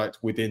of the product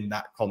within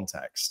that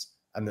context,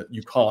 and that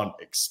you can't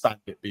expand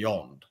it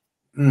beyond.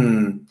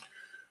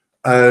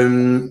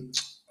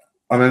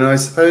 I mean, I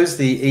suppose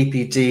the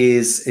EPD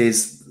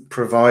is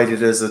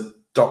provided as a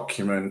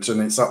document,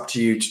 and it's up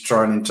to you to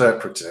try and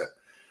interpret it.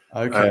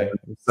 Okay.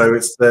 So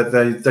it's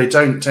they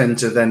don't tend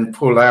to then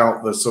pull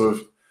out the sort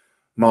of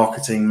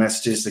marketing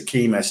messages, the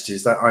key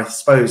messages. That, I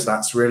suppose,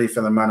 that's really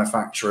for the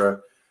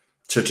manufacturer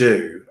to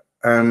do.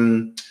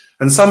 And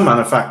some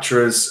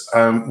manufacturers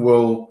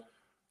will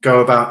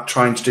go about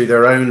trying to do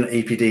their own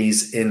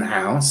EPDs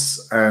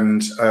in-house,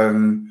 and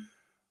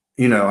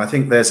I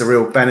think there's a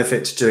real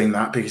benefit to doing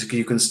that, because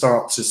you can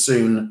start to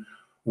soon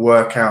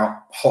work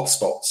out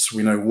hotspots.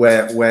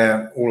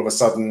 Where all of a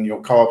sudden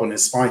your carbon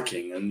is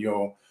spiking, and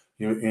you're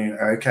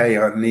okay,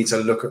 I need to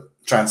look at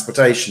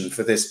transportation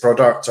for this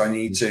product. I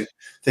need to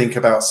think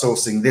about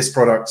sourcing this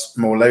product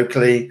more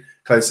locally,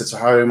 closer to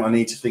home. I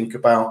need to think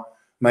about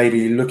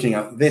maybe looking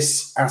at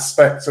this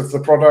aspect of the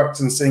product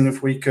and seeing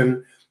if we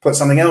can put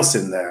something else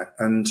in there.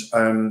 And,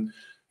 so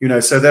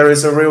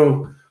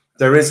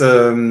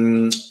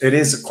it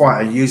is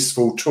quite a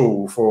useful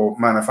tool for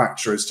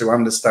manufacturers to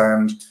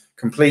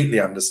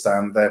completely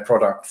understand their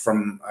product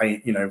from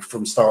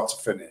start to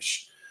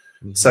finish.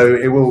 Mm-hmm. So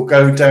it will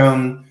go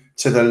down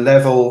to the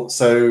level.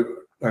 So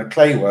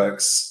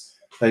Clayworks,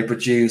 they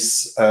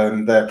produce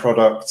their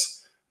product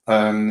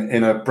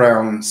in a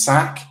brown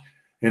sack,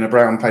 in a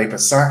brown paper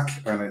sack,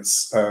 and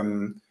it's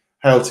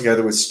held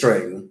together with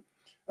string.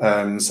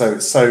 So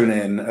it's sewn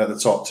in at the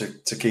top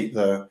to keep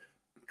the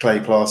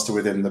clay plaster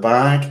within the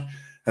bag.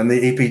 And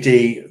the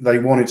EPD, they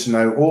wanted to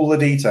know all the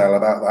detail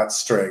about that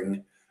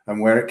string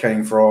and where it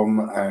came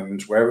from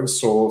and where it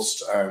was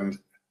sourced and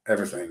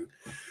everything.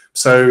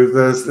 So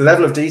the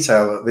level of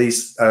detail that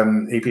these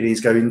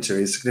EPDs go into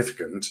is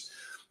significant,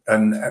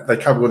 and they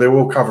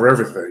will cover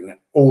everything,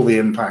 all the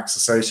impacts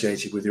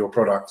associated with your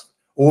product,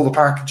 all the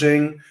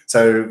packaging,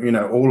 so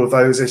all of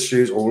those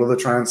issues, all of the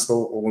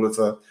transport, all of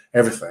the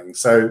everything.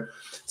 So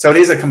it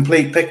is a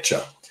complete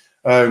picture,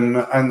 and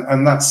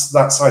that's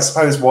I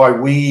suppose why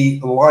we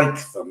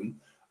like them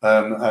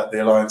at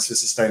the Alliance for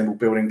Sustainable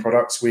Building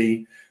Products.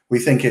 We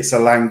think it's a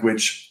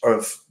language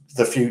of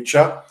the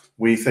future.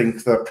 We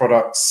think that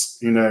products,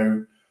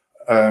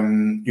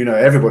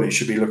 everybody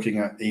should be looking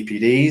at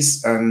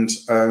EPDs, and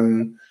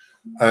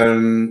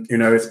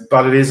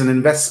but it is an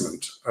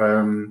investment.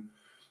 And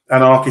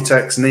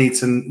architects need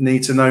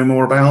to know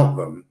more about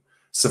them.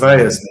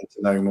 Surveyors need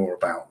to know more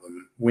about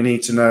them. We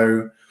need to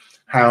know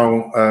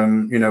how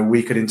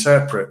we could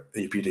interpret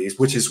EPDs,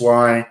 which is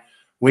why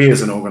we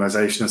as an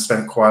organisation have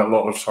spent quite a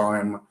lot of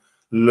time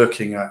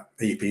looking at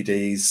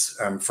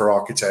EPDs for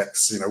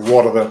architects.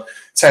 What are the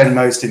 10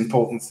 most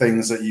important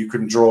things that you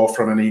can draw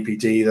from an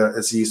EPD that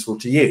is useful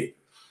to you?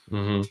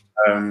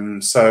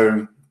 Mm-hmm.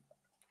 So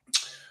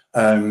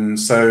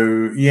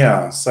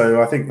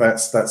I think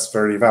that's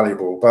very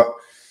valuable. But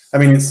I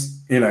mean, it's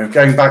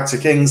going back to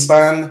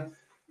Kingspan.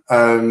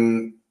 I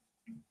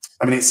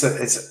mean, it's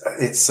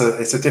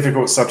a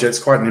difficult subject. It's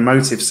quite an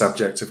emotive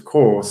subject, of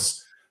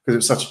course, because it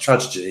was such a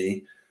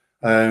tragedy.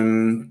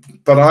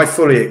 But I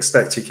fully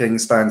expected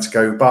Kingspan to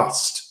go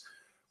bust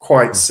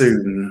quite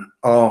soon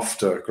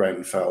after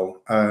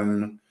Grenfell.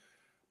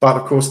 But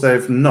of course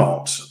they've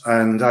not.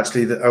 And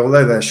actually,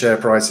 although their share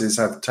prices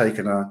have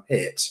taken a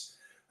hit,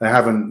 they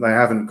haven't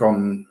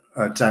gone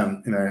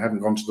down. Haven't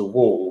gone to the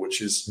wall,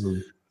 which is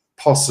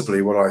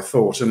possibly what I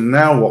thought. And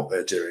now what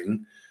they're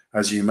doing,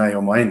 as you may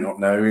or may not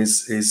know,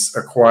 is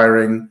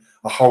acquiring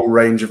a whole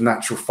range of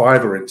natural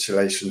fiber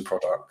insulation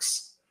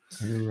products.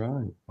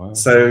 Right. Wow.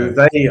 So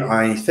they,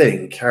 I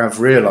think, have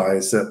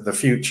realized that the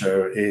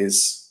future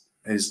is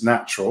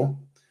natural.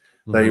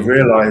 Mm-hmm. They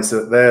realize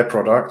that their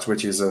product,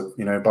 which is a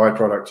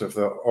byproduct of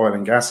the oil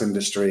and gas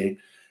industry,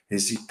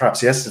 is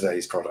perhaps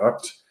yesterday's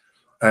product.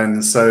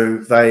 And so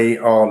they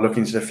are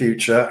looking to the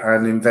future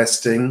and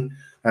investing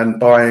and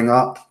buying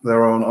up.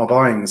 They're on a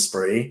buying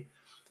spree.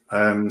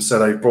 So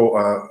they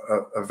bought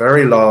a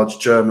very large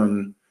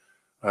German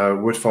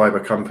wood fiber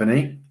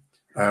company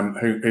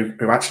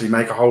who actually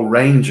make a whole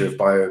range of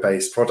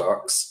bio-based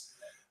products.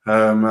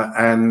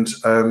 And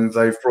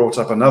they've brought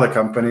up another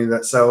company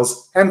that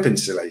sells hemp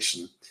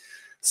insulation.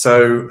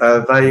 So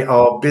they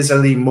are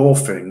busily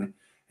morphing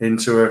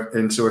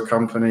into a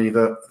company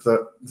that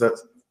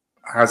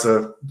has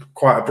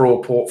quite a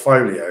broad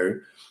portfolio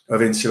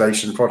of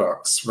insulation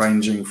products,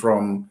 ranging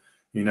from,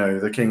 you know,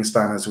 the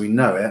Kingspan as we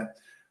know it,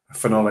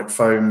 phenolic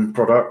foam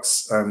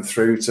products,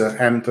 through to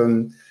hemp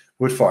and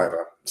wood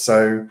fiber.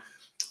 So,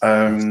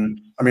 I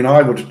mean,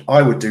 I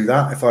would do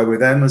that if I were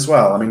them as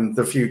well. I mean,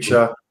 the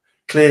future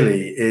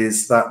clearly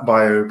is that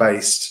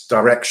bio-based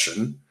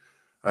direction,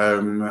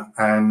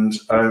 and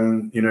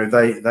you know,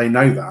 they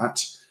know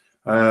that,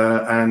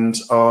 and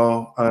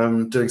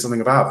are doing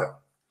something about it.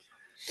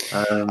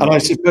 And I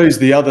suppose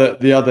the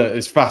other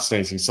is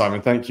fascinating,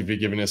 Simon. Thank you for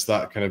giving us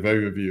that kind of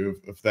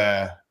overview of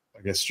their,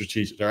 I guess,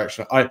 strategic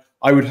direction.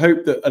 I would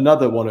hope that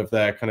another one of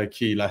their kind of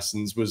key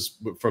lessons was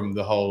from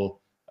the whole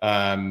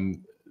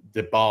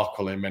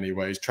debacle, in many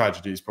ways,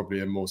 tragedy is probably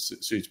a more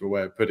suitable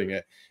way of putting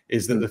it,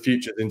 is that the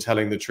future is in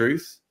telling the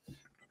truth.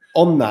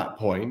 On that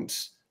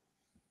point,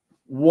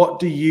 what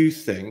do you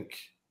think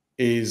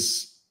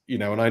is, you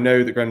know, and I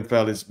know that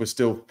Grenfell we're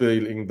still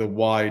feeling the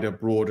wider,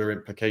 broader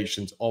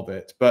implications of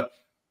it, but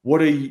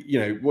what are you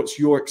know, what's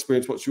your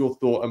experience, what's your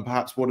thought, and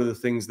perhaps what are the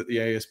things that the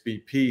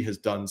ASBP has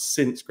done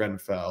since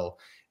Grenfell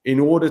in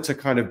order to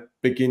kind of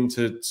begin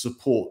to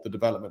support the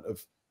development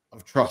of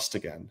trust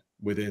again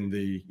within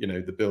the, you know,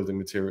 the building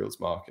materials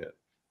market?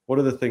 What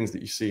are the things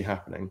that you see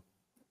happening?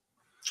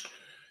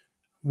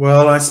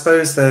 Well, I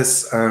suppose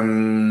there's, I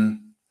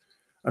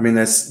mean,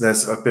 there's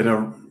been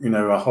a, you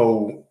know, a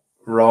whole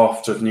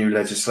raft of new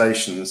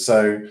legislation.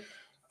 So,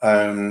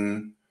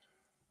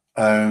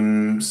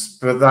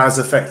 but that has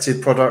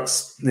affected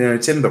products, you know,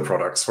 timber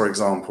products, for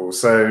example.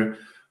 So,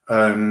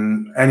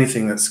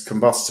 anything that's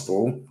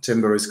combustible,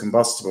 timber is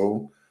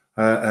combustible,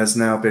 has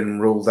now been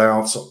ruled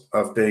out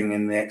of being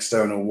in the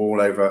external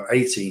wall over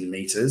 18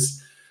 meters.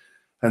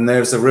 And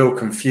there's a real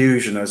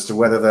confusion as to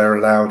whether they're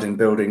allowed in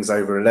buildings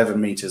over 11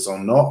 meters or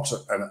not.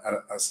 And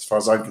as far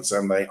as I'm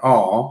concerned, they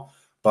are.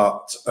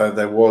 But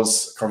there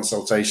was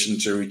consultation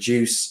to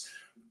reduce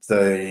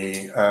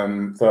the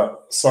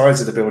size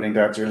of the building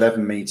down to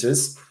 11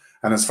 meters.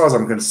 And as far as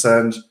I'm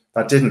concerned,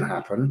 that didn't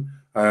happen.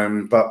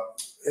 But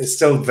it's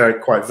still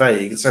quite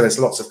vague. So there's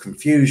lots of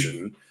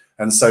confusion.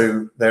 And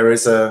so there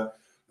is a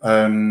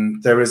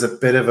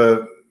bit of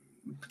a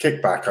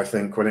kickback, I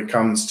think, when it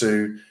comes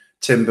to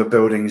timber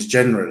buildings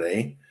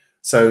generally.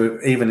 So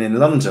even in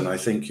London, I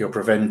think you're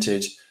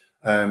prevented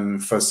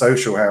for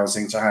social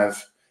housing to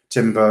have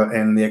timber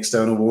in the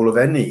external wall of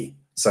any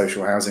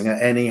social housing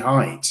at any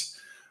height.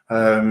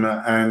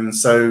 And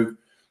so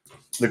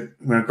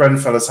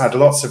Grenfell has had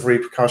lots of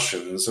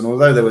repercussions. And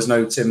although there was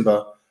no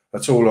timber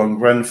at all on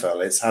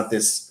Grenfell, it's had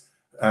this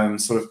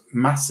sort of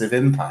massive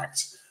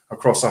impact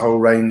across a whole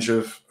range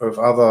of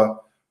other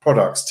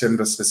products,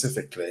 timber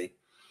specifically.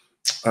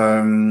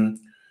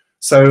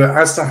 So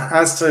as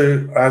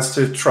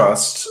to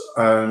trust,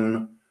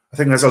 I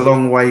think there's a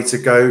long way to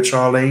go,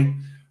 Charlie.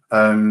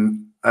 I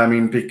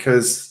mean,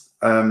 because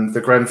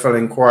the Grenfell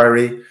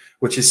inquiry,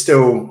 which is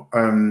still,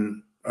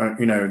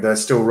 you know, they're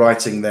still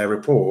writing their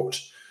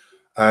report.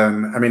 I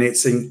mean,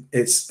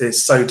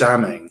 it's so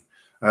damning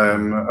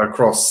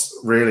across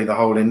really the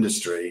whole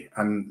industry,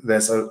 and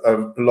there's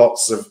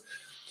lots of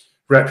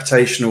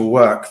reputational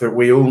work that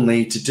we all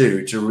need to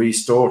do to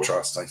restore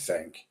trust, I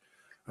think.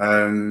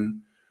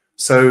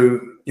 So,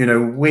 you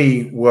know,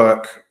 we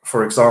work,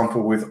 for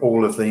example, with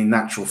all of the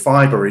natural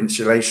fiber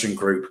insulation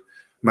group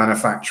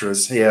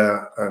manufacturers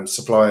here,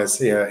 suppliers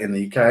here in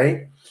the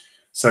UK.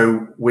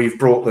 So we've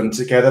brought them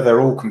together.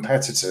 They're all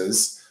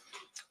competitors,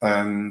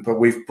 but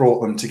we've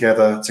brought them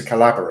together to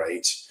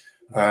collaborate,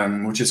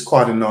 which is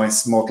quite a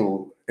nice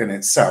model in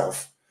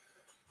itself.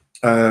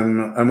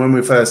 And when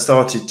we first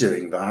started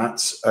doing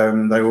that,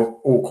 they were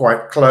all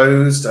quite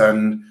closed,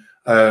 and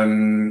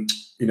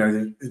you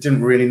know, they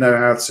didn't really know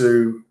how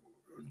to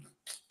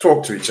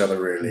talk to each other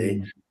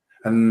really.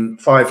 And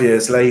 5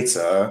 years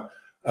later,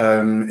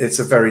 it's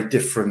a very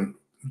different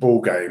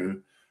ball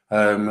game,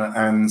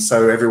 and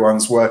so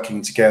everyone's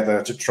working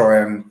together to try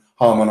and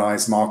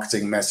harmonize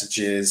marketing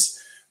messages,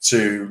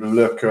 to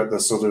look at the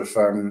sort of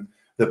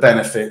the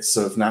benefits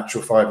of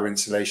natural fiber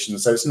insulation.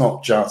 So it's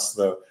not just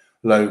the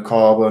low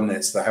carbon,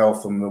 it's the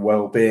health and the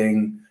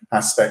well-being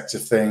aspect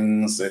of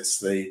things, it's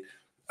the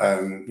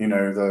you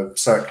know, the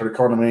circular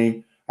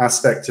economy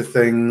aspect of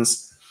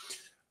things.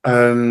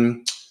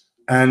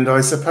 And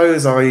I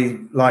suppose I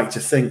like to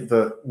think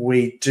that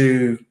we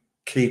do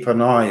keep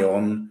an eye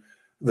on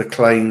the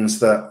claims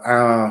that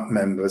our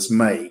members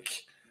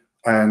make.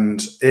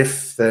 And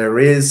if there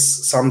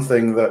is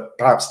something that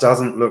perhaps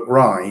doesn't look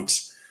right,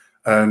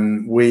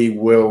 we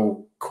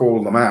will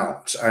call them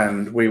out,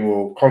 and we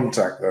will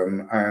contact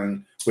them,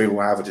 and we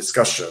will have a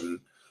discussion.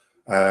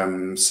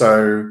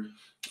 So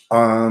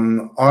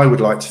I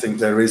would like to think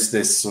there is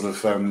this sort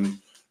of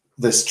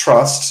this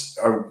trust.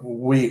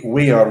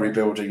 We are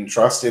rebuilding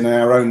trust in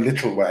our own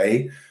little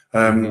way,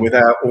 with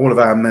all of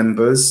our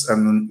members,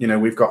 and you know,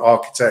 we've got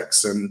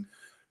architects and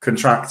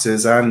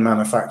contractors and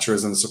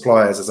manufacturers and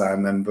suppliers as our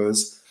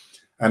members,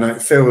 and it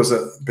feels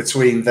that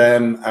between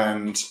them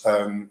and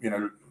you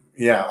know,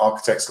 yeah,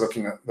 architects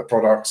looking at the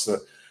products that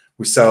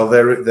we sell,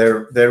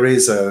 there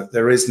is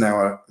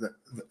now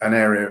an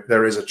area,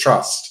 there is a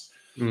trust.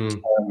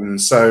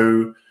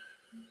 So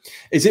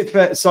is it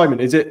fair,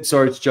 Simon,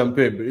 sorry to jump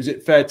in, but is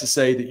it fair to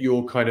say that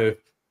your kind of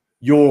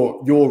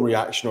your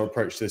reaction or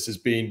approach to this has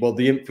been, well,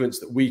 the influence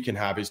that we can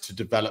have is to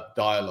develop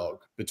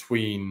dialogue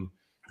between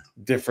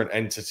different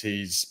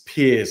entities,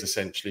 peers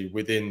essentially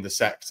within the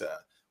sector,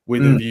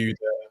 with a view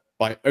that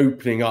by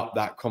opening up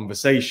that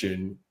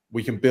conversation,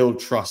 we can build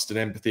trust and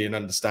empathy and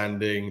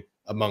understanding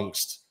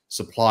amongst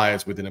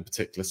suppliers within a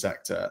particular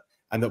sector.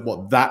 And that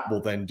what that will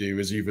then do,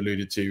 as you've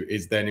alluded to,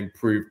 is then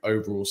improve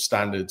overall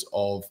standards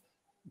of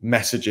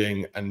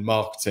messaging and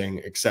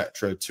marketing,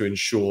 etc., to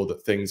ensure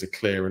that things are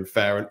clear and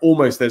fair. And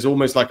there's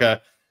almost like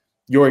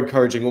you're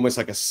encouraging almost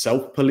like a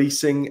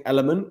self-policing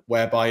element,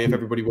 whereby if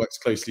everybody works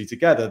closely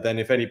together, then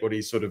if anybody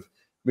sort of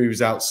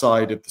moves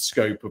outside of the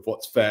scope of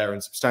what's fair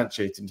and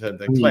substantiated in terms of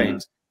their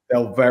claims,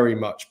 they'll very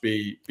much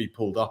be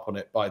pulled up on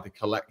it by the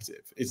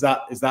collective. Is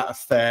that a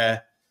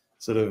fair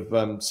sort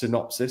of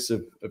synopsis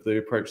of the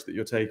approach that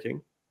you're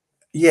taking?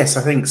 Yes,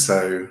 I think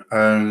so.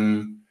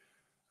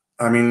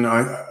 I mean,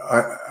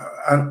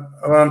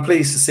 I'm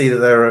pleased to see that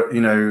there are,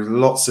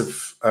 lots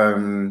of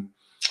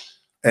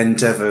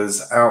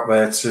endeavors out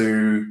there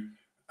to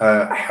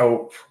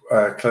help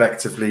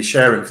collectively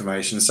share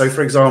information. So,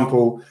 for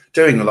example,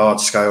 doing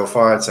large-scale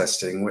fire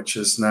testing, which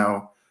has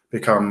now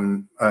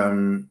become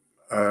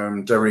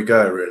de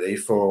rigueur, really,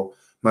 for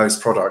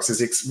most products,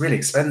 is really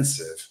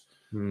expensive.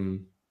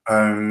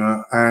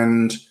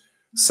 And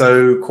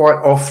so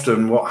quite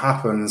often what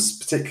happens,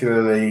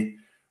 particularly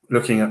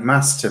looking at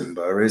mass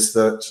timber, is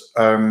that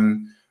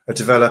a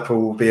developer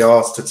will be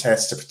asked to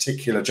test a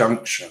particular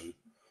junction.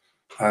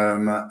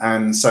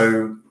 And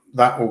so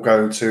that will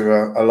go to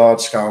a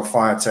large-scale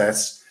fire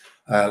test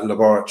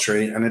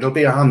laboratory, and it'll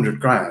be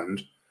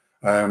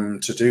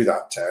 $100,000 to do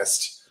that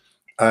test.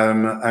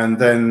 And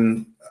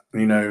then,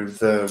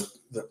 the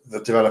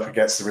developer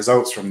gets the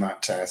results from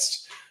that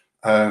test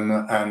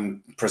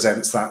and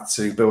presents that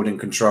to building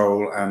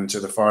control and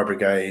to the fire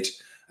brigade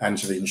and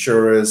to the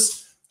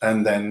insurers.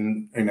 And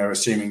then,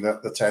 assuming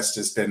that the test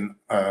has been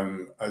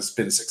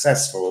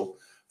successful,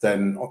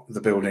 then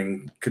the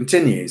building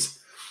continues.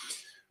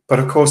 But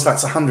of course,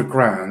 that's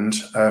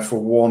 $100,000 for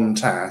one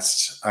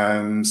test.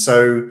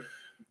 So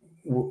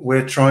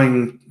we're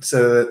trying.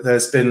 So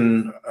there's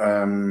been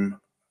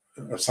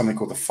something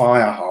called the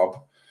Fire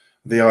Hub.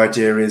 The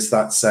idea is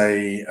that's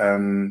a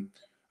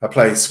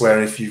place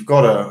where if you've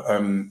got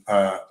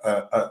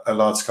a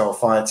large-scale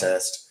fire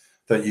test,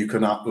 that you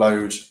can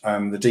upload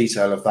the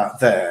detail of that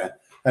there,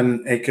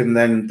 and it can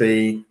then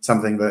be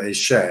something that is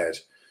shared.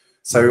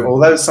 So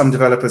although some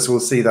developers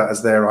will see that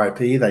as their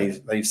IP,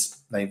 they've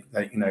spent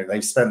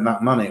that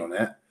money on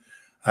it.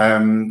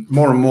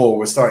 More and more,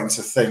 we're starting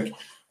to think,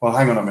 well,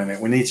 hang on a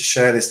minute, we need to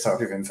share this type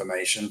of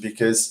information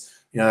because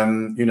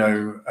I'm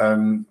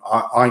going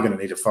to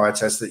need a fire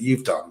test that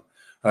you've done.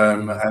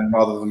 And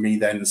rather than me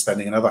then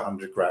spending another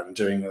 $100,000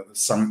 doing a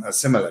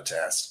similar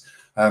test,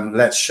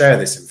 let's share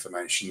this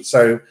information.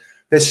 So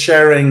this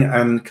sharing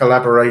and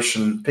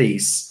collaboration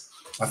piece,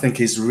 I think,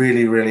 is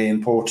really, really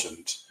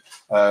important.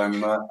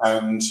 And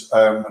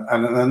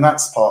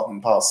that's part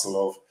and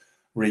parcel of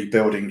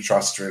rebuilding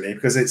trust, really,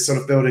 because it's sort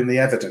of building the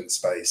evidence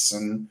base.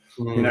 And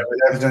with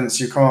evidence,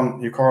 you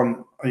can't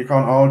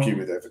argue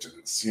with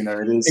evidence. It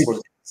is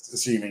what it's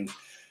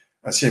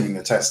assuming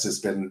the test has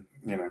been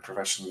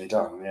professionally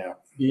done.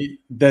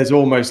 There's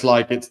almost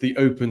like it's the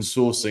open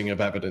sourcing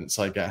of evidence,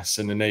 I guess,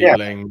 and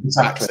enabling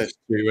access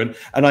to.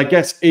 And I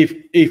guess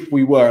if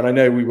we were, and I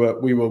know we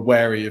were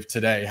wary of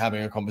today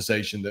having a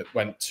conversation that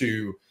went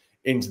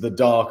into the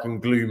dark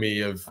and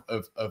gloomy of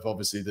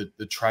obviously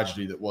the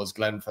tragedy that was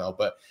Glenfell,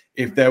 but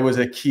if there was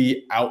a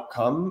key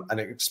outcome and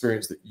an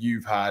experience that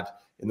you've had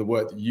in the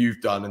work that you've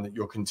done and that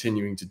you're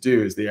continuing to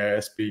do as the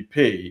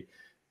ASBP,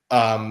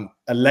 a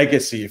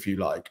legacy, if you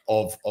like,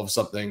 of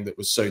something that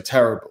was so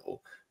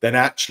terrible, then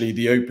actually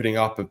the opening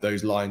up of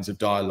those lines of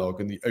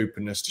dialogue and the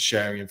openness to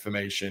sharing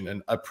information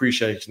and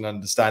appreciation and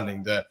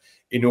understanding that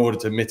in order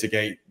to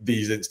mitigate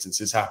these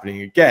instances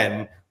happening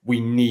again, we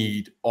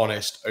need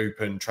honest,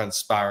 open,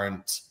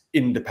 transparent,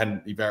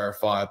 independently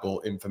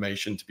verifiable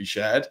information to be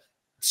shared.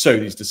 So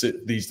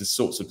these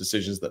sorts of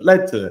decisions that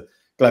led to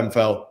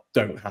Glenfell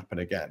don't happen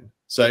again.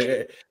 So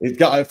it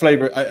got a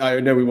flavor. I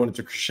know we wanted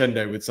to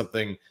crescendo with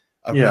something,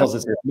 a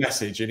positive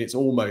message, and it's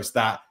almost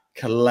that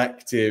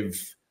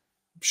collective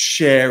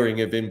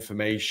sharing of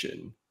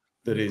information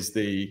that is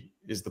the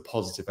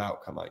positive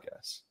outcome, I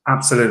guess.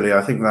 Absolutely,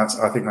 I think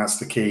that's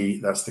the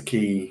key. That's the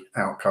key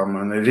outcome,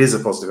 and it is a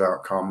positive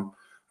outcome.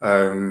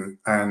 And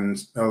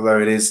although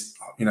it is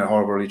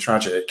horribly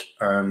tragic,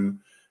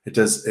 it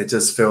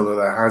does feel that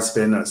there has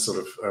been a sort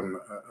of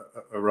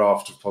a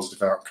raft of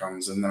positive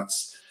outcomes, and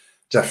that's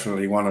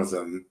definitely one of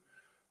them.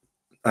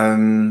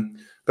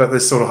 But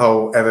this sort of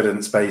whole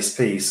evidence-based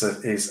piece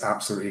is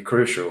absolutely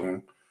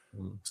crucial.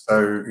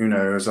 So,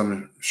 as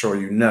I'm sure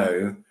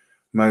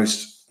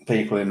most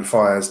people in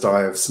fires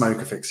die of smoke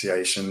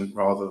asphyxiation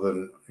rather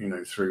than,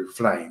 through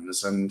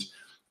flames. And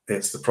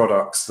it's the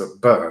products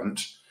that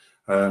burnt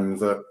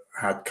that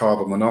had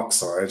carbon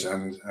monoxide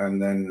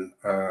and then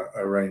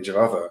a range of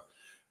other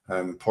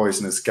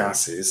poisonous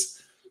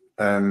gases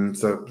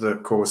that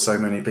caused so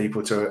many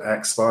people to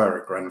expire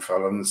at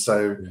Grenfell. And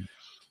so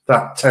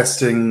that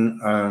testing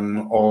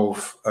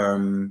of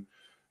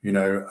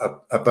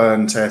a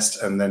burn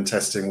test and then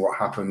testing what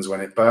happens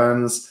when it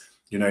burns,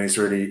 is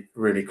really,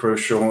 really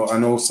crucial.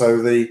 And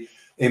also the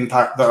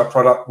impact that a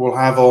product will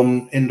have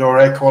on indoor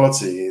air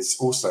quality is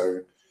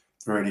also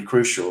really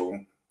crucial.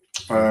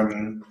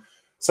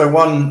 So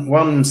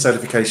one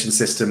certification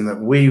system that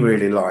we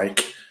really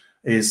like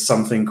is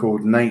something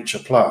called Nature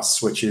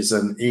Plus, which is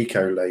an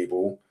eco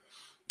label.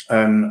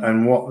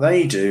 And what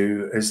they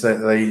do is that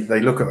they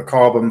look at the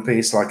carbon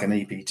piece like an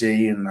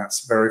EPD, and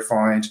that's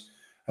verified.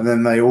 And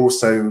then they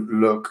also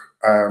look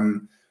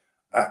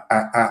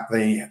at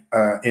the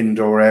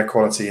indoor air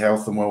quality,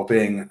 health and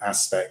well-being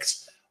aspect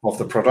of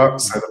the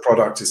product. So the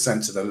product is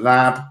sent to the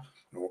lab,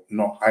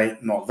 not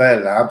their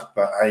lab,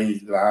 but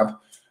a lab,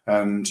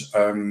 and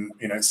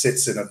it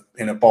sits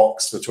in a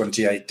box for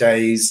 28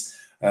 days,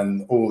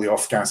 and all the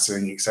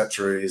off-gassing,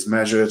 etc., is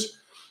measured.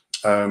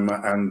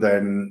 And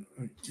then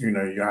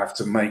you have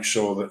to make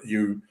sure that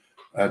you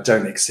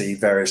don't exceed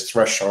various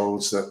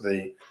thresholds that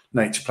the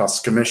Nature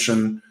Plus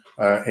Commission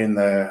in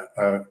there,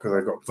 because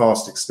they've got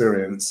vast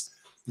experience,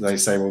 they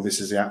say, well, this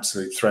is the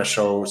absolute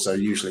threshold. So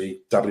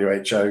usually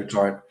WHO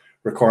type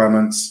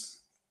requirements.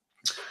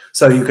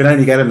 So you can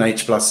only get a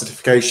Nature Plus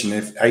certification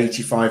if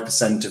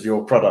 85% of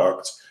your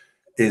product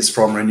is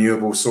from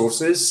renewable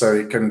sources. So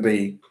it can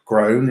be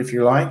grown, if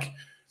you like.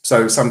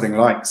 So something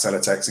like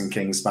Celotex and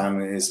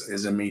Kingspan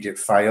is immediate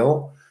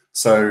fail.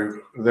 So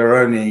there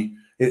are only,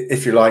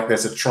 if you like,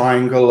 there's a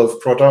triangle of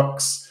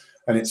products,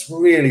 and it's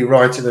really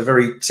right at the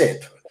very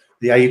tip,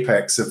 the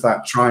apex of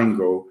that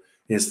triangle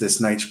is this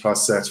Nature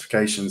Plus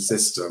certification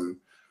system.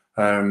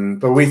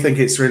 But we think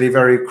it's really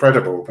very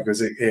credible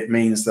because it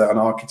means that an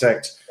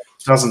architect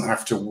doesn't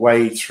have to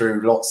wade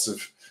through lots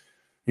of,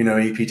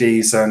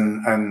 EPDs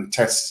and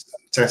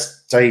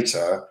test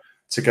data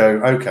to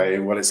go, okay,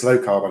 well, it's low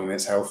carbon and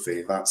it's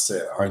healthy. That's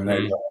it. I know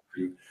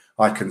that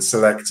I can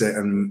select it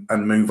and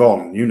move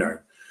on,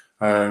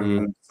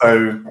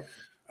 So,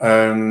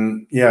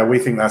 yeah, we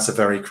think that's a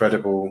very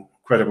credible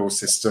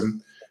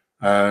system.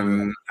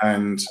 Yeah,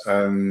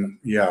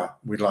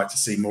 we'd like to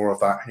see more of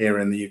that here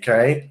in the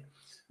UK.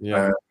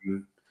 Yeah.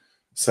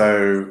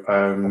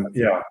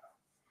 Yeah.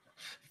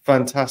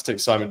 Fantastic,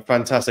 Simon.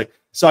 Fantastic.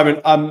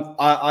 Simon,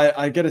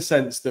 I get a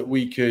sense that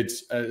we could,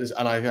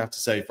 and I have to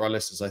say for our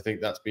listeners, I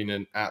think that's been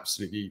an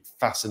absolutely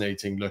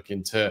fascinating look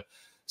into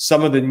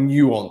some of the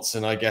nuance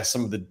and I guess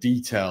some of the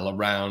detail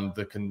around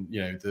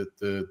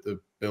the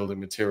building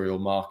material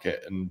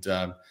market and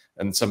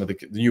some of the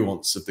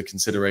nuance of the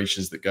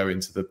considerations that go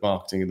into the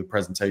marketing and the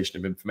presentation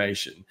of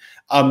information.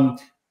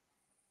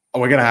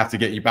 We're going to have to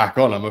get you back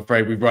on. I'm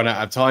afraid we've run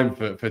out of time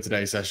for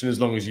today's session, as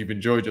long as you've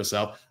enjoyed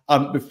yourself.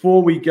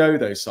 Before we go,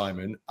 though,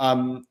 Simon,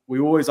 we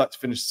always like to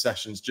finish the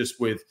sessions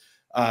just with,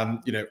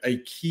 a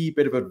key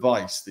bit of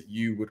advice that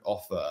you would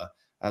offer,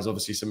 as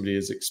obviously somebody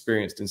is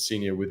experienced and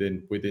senior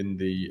within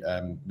the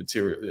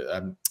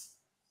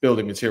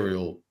building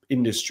material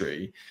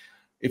industry.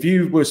 If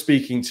you were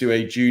speaking to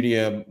a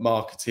junior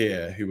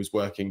marketeer who was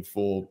working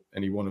for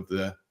any one of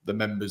the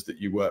members that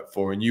you work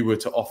for, and you were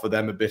to offer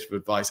them a bit of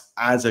advice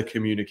as a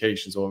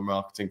communications or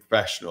marketing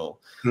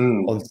professional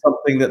on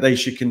something that they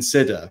should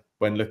consider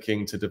when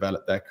looking to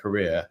develop their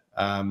career,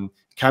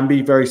 can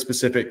be very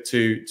specific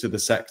to the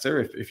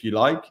sector, if you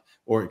like,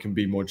 or it can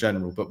be more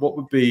general. But what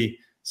would be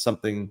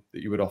something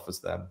that you would offer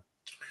to them?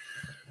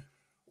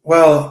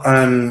 Well,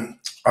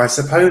 I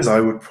suppose I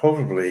would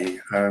probably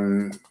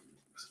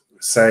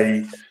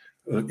say,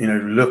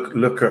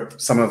 look at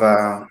some of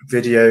our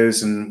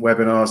videos and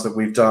webinars that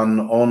we've done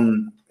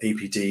on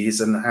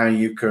EPDs and how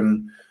you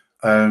can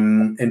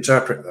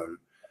interpret them,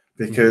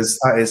 because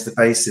that is the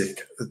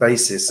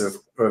basis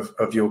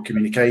of your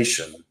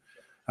communication.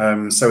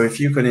 So if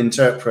you can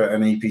interpret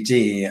an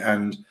EPD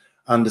and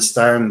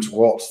understand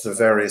what the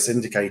various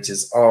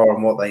indicators are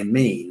and what they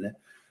mean,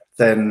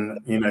 then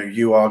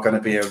you are going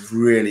to be a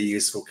really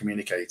useful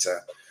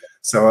communicator.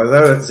 So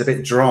although it's a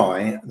bit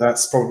dry,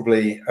 that's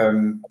probably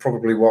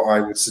what I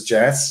would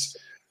suggest.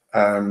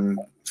 And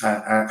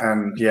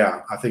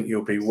yeah, I think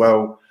you'll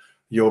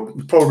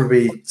probably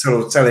be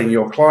sort of telling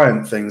your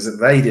client things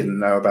that they didn't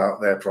know about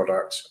their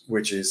product,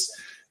 which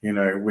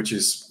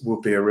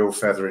would be a real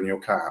feather in your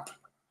cap.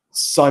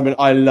 Simon,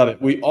 I love it.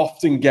 We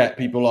often get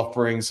people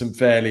offering some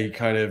fairly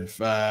kind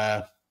of,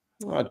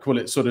 I'd call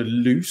it sort of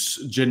loose,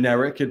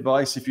 generic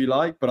advice, if you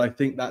like. But I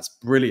think that's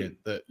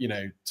brilliant that,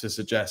 to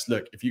suggest,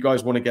 look, if you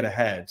guys want to get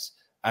ahead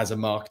as a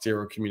marketer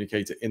or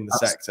communicator in the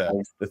sector,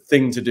 the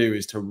thing to do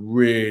is to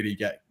really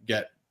get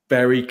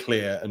very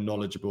clear and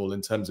knowledgeable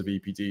in terms of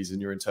EPDs and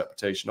your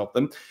interpretation of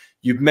them.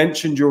 You've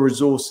mentioned your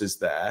resources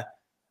there.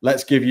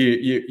 Let's give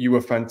you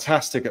were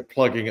fantastic at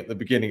plugging at the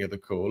beginning of the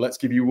call. Let's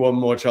give you one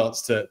more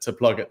chance to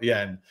plug at the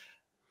end.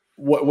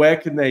 Where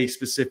can they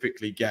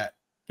specifically get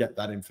get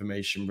that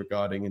information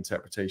regarding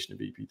interpretation of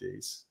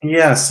EPDs?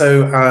 Yeah,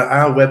 so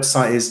our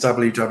website is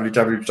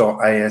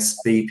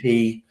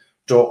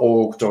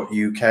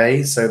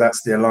www.asbp.org.uk. So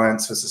that's the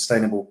Alliance for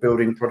Sustainable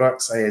Building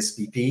Products,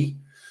 ASBP.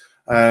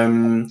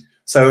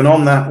 So, and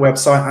on that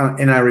website,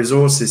 in our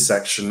resources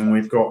section,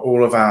 we've got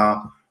all of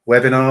our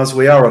webinars.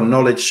 We are a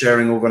knowledge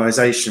sharing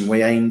organization.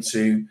 We aim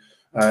to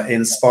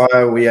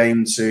inspire, we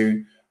aim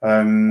to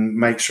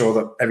make sure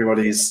that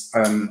everybody's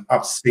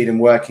up to speed and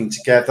working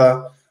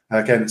together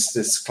against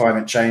this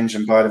climate change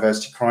and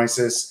biodiversity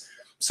crisis.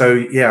 So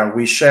yeah,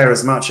 we share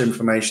as much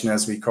information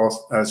as we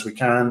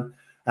can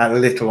at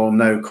little or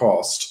no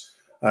cost.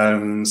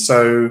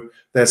 So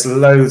there's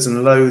loads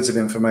and loads of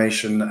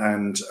information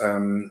and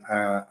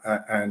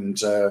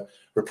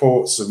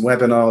reports and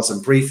webinars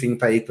and briefing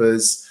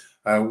papers.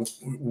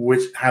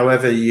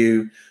 However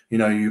you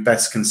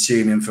best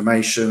consume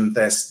information,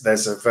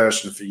 there's a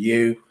version for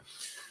you.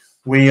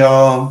 We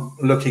are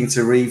looking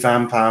to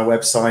revamp our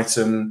website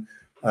and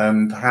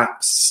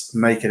perhaps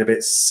make it a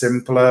bit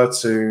simpler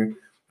to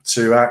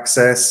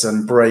access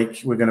and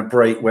break. We're going to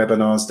break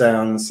webinars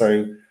down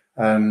so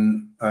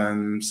again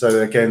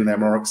they're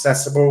more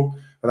accessible.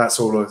 But that's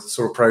all a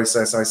sort of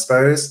process, I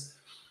suppose.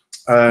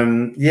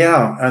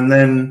 Yeah, and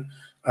then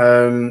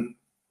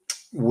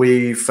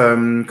we've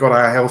got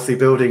our Healthy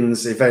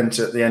Buildings event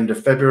at the end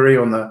of February,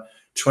 on the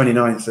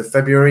 29th of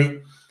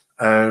February,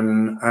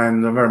 and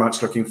I'm very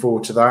much looking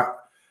forward to that.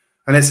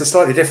 And it's a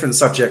slightly different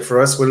subject for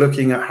us. We're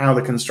looking at how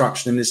the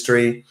construction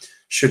industry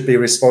should be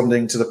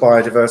responding to the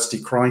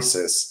biodiversity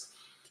crisis.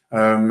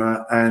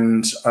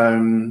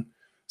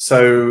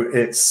 So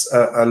it's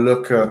a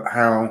look at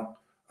how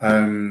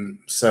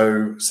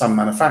so some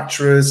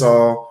manufacturers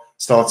are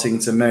starting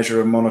to measure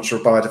and monitor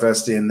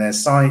biodiversity in their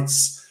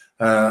sites,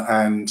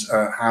 and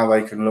how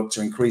they can look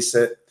to increase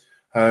it.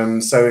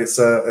 So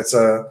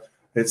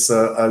it's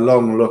a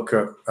long look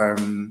at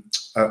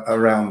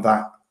around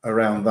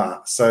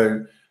that.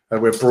 So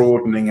we're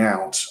broadening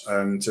out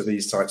to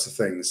these types of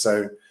things.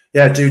 So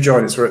yeah, do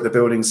join us. We're at the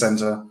Building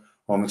Centre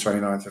on the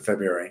 29th of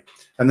February,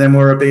 and then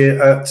we'll be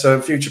at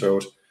Future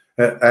Build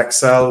at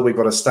Excel. We've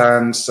got a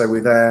stand, so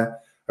we're there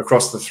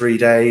across the 3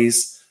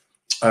 days.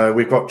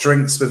 We've got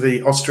drinks with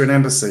the Austrian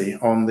Embassy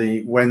on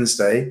the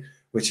Wednesday,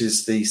 which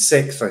is the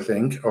 6th, I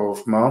think,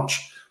 of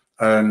March.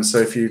 So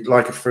if you'd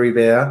like a free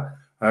beer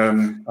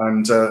and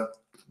want to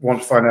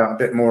find out a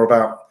bit more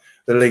about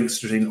the links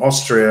between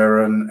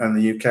Austria and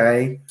the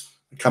UK,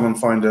 come and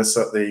find us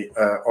at the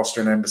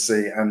Austrian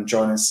Embassy and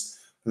join us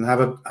and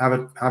have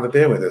a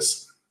beer with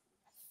us.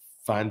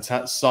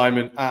 Fantastic,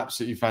 Simon!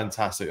 Absolutely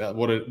fantastic.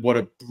 What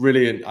a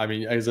brilliant. I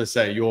mean, as I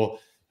say, your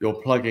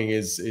plugging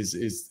is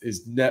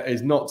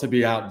not to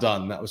be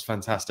outdone. That was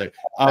fantastic.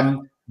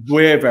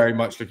 We're very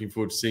much looking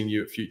forward to seeing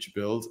you at Future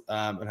Build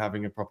and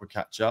having a proper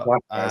catch up.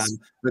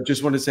 But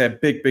just want to say a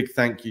big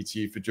thank you to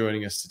you for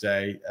joining us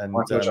today and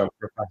for a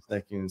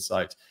fascinating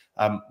insight.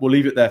 We'll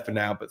leave it there for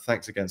now, but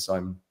thanks again,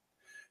 Simon.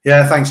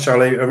 Yeah, thanks,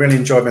 Charlie. I really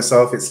enjoyed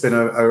myself. It's been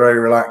a very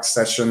relaxed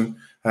session,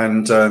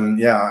 and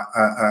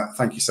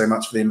thank you so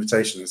much for the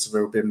invitation. It's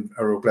been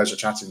a real pleasure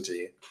chatting to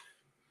you.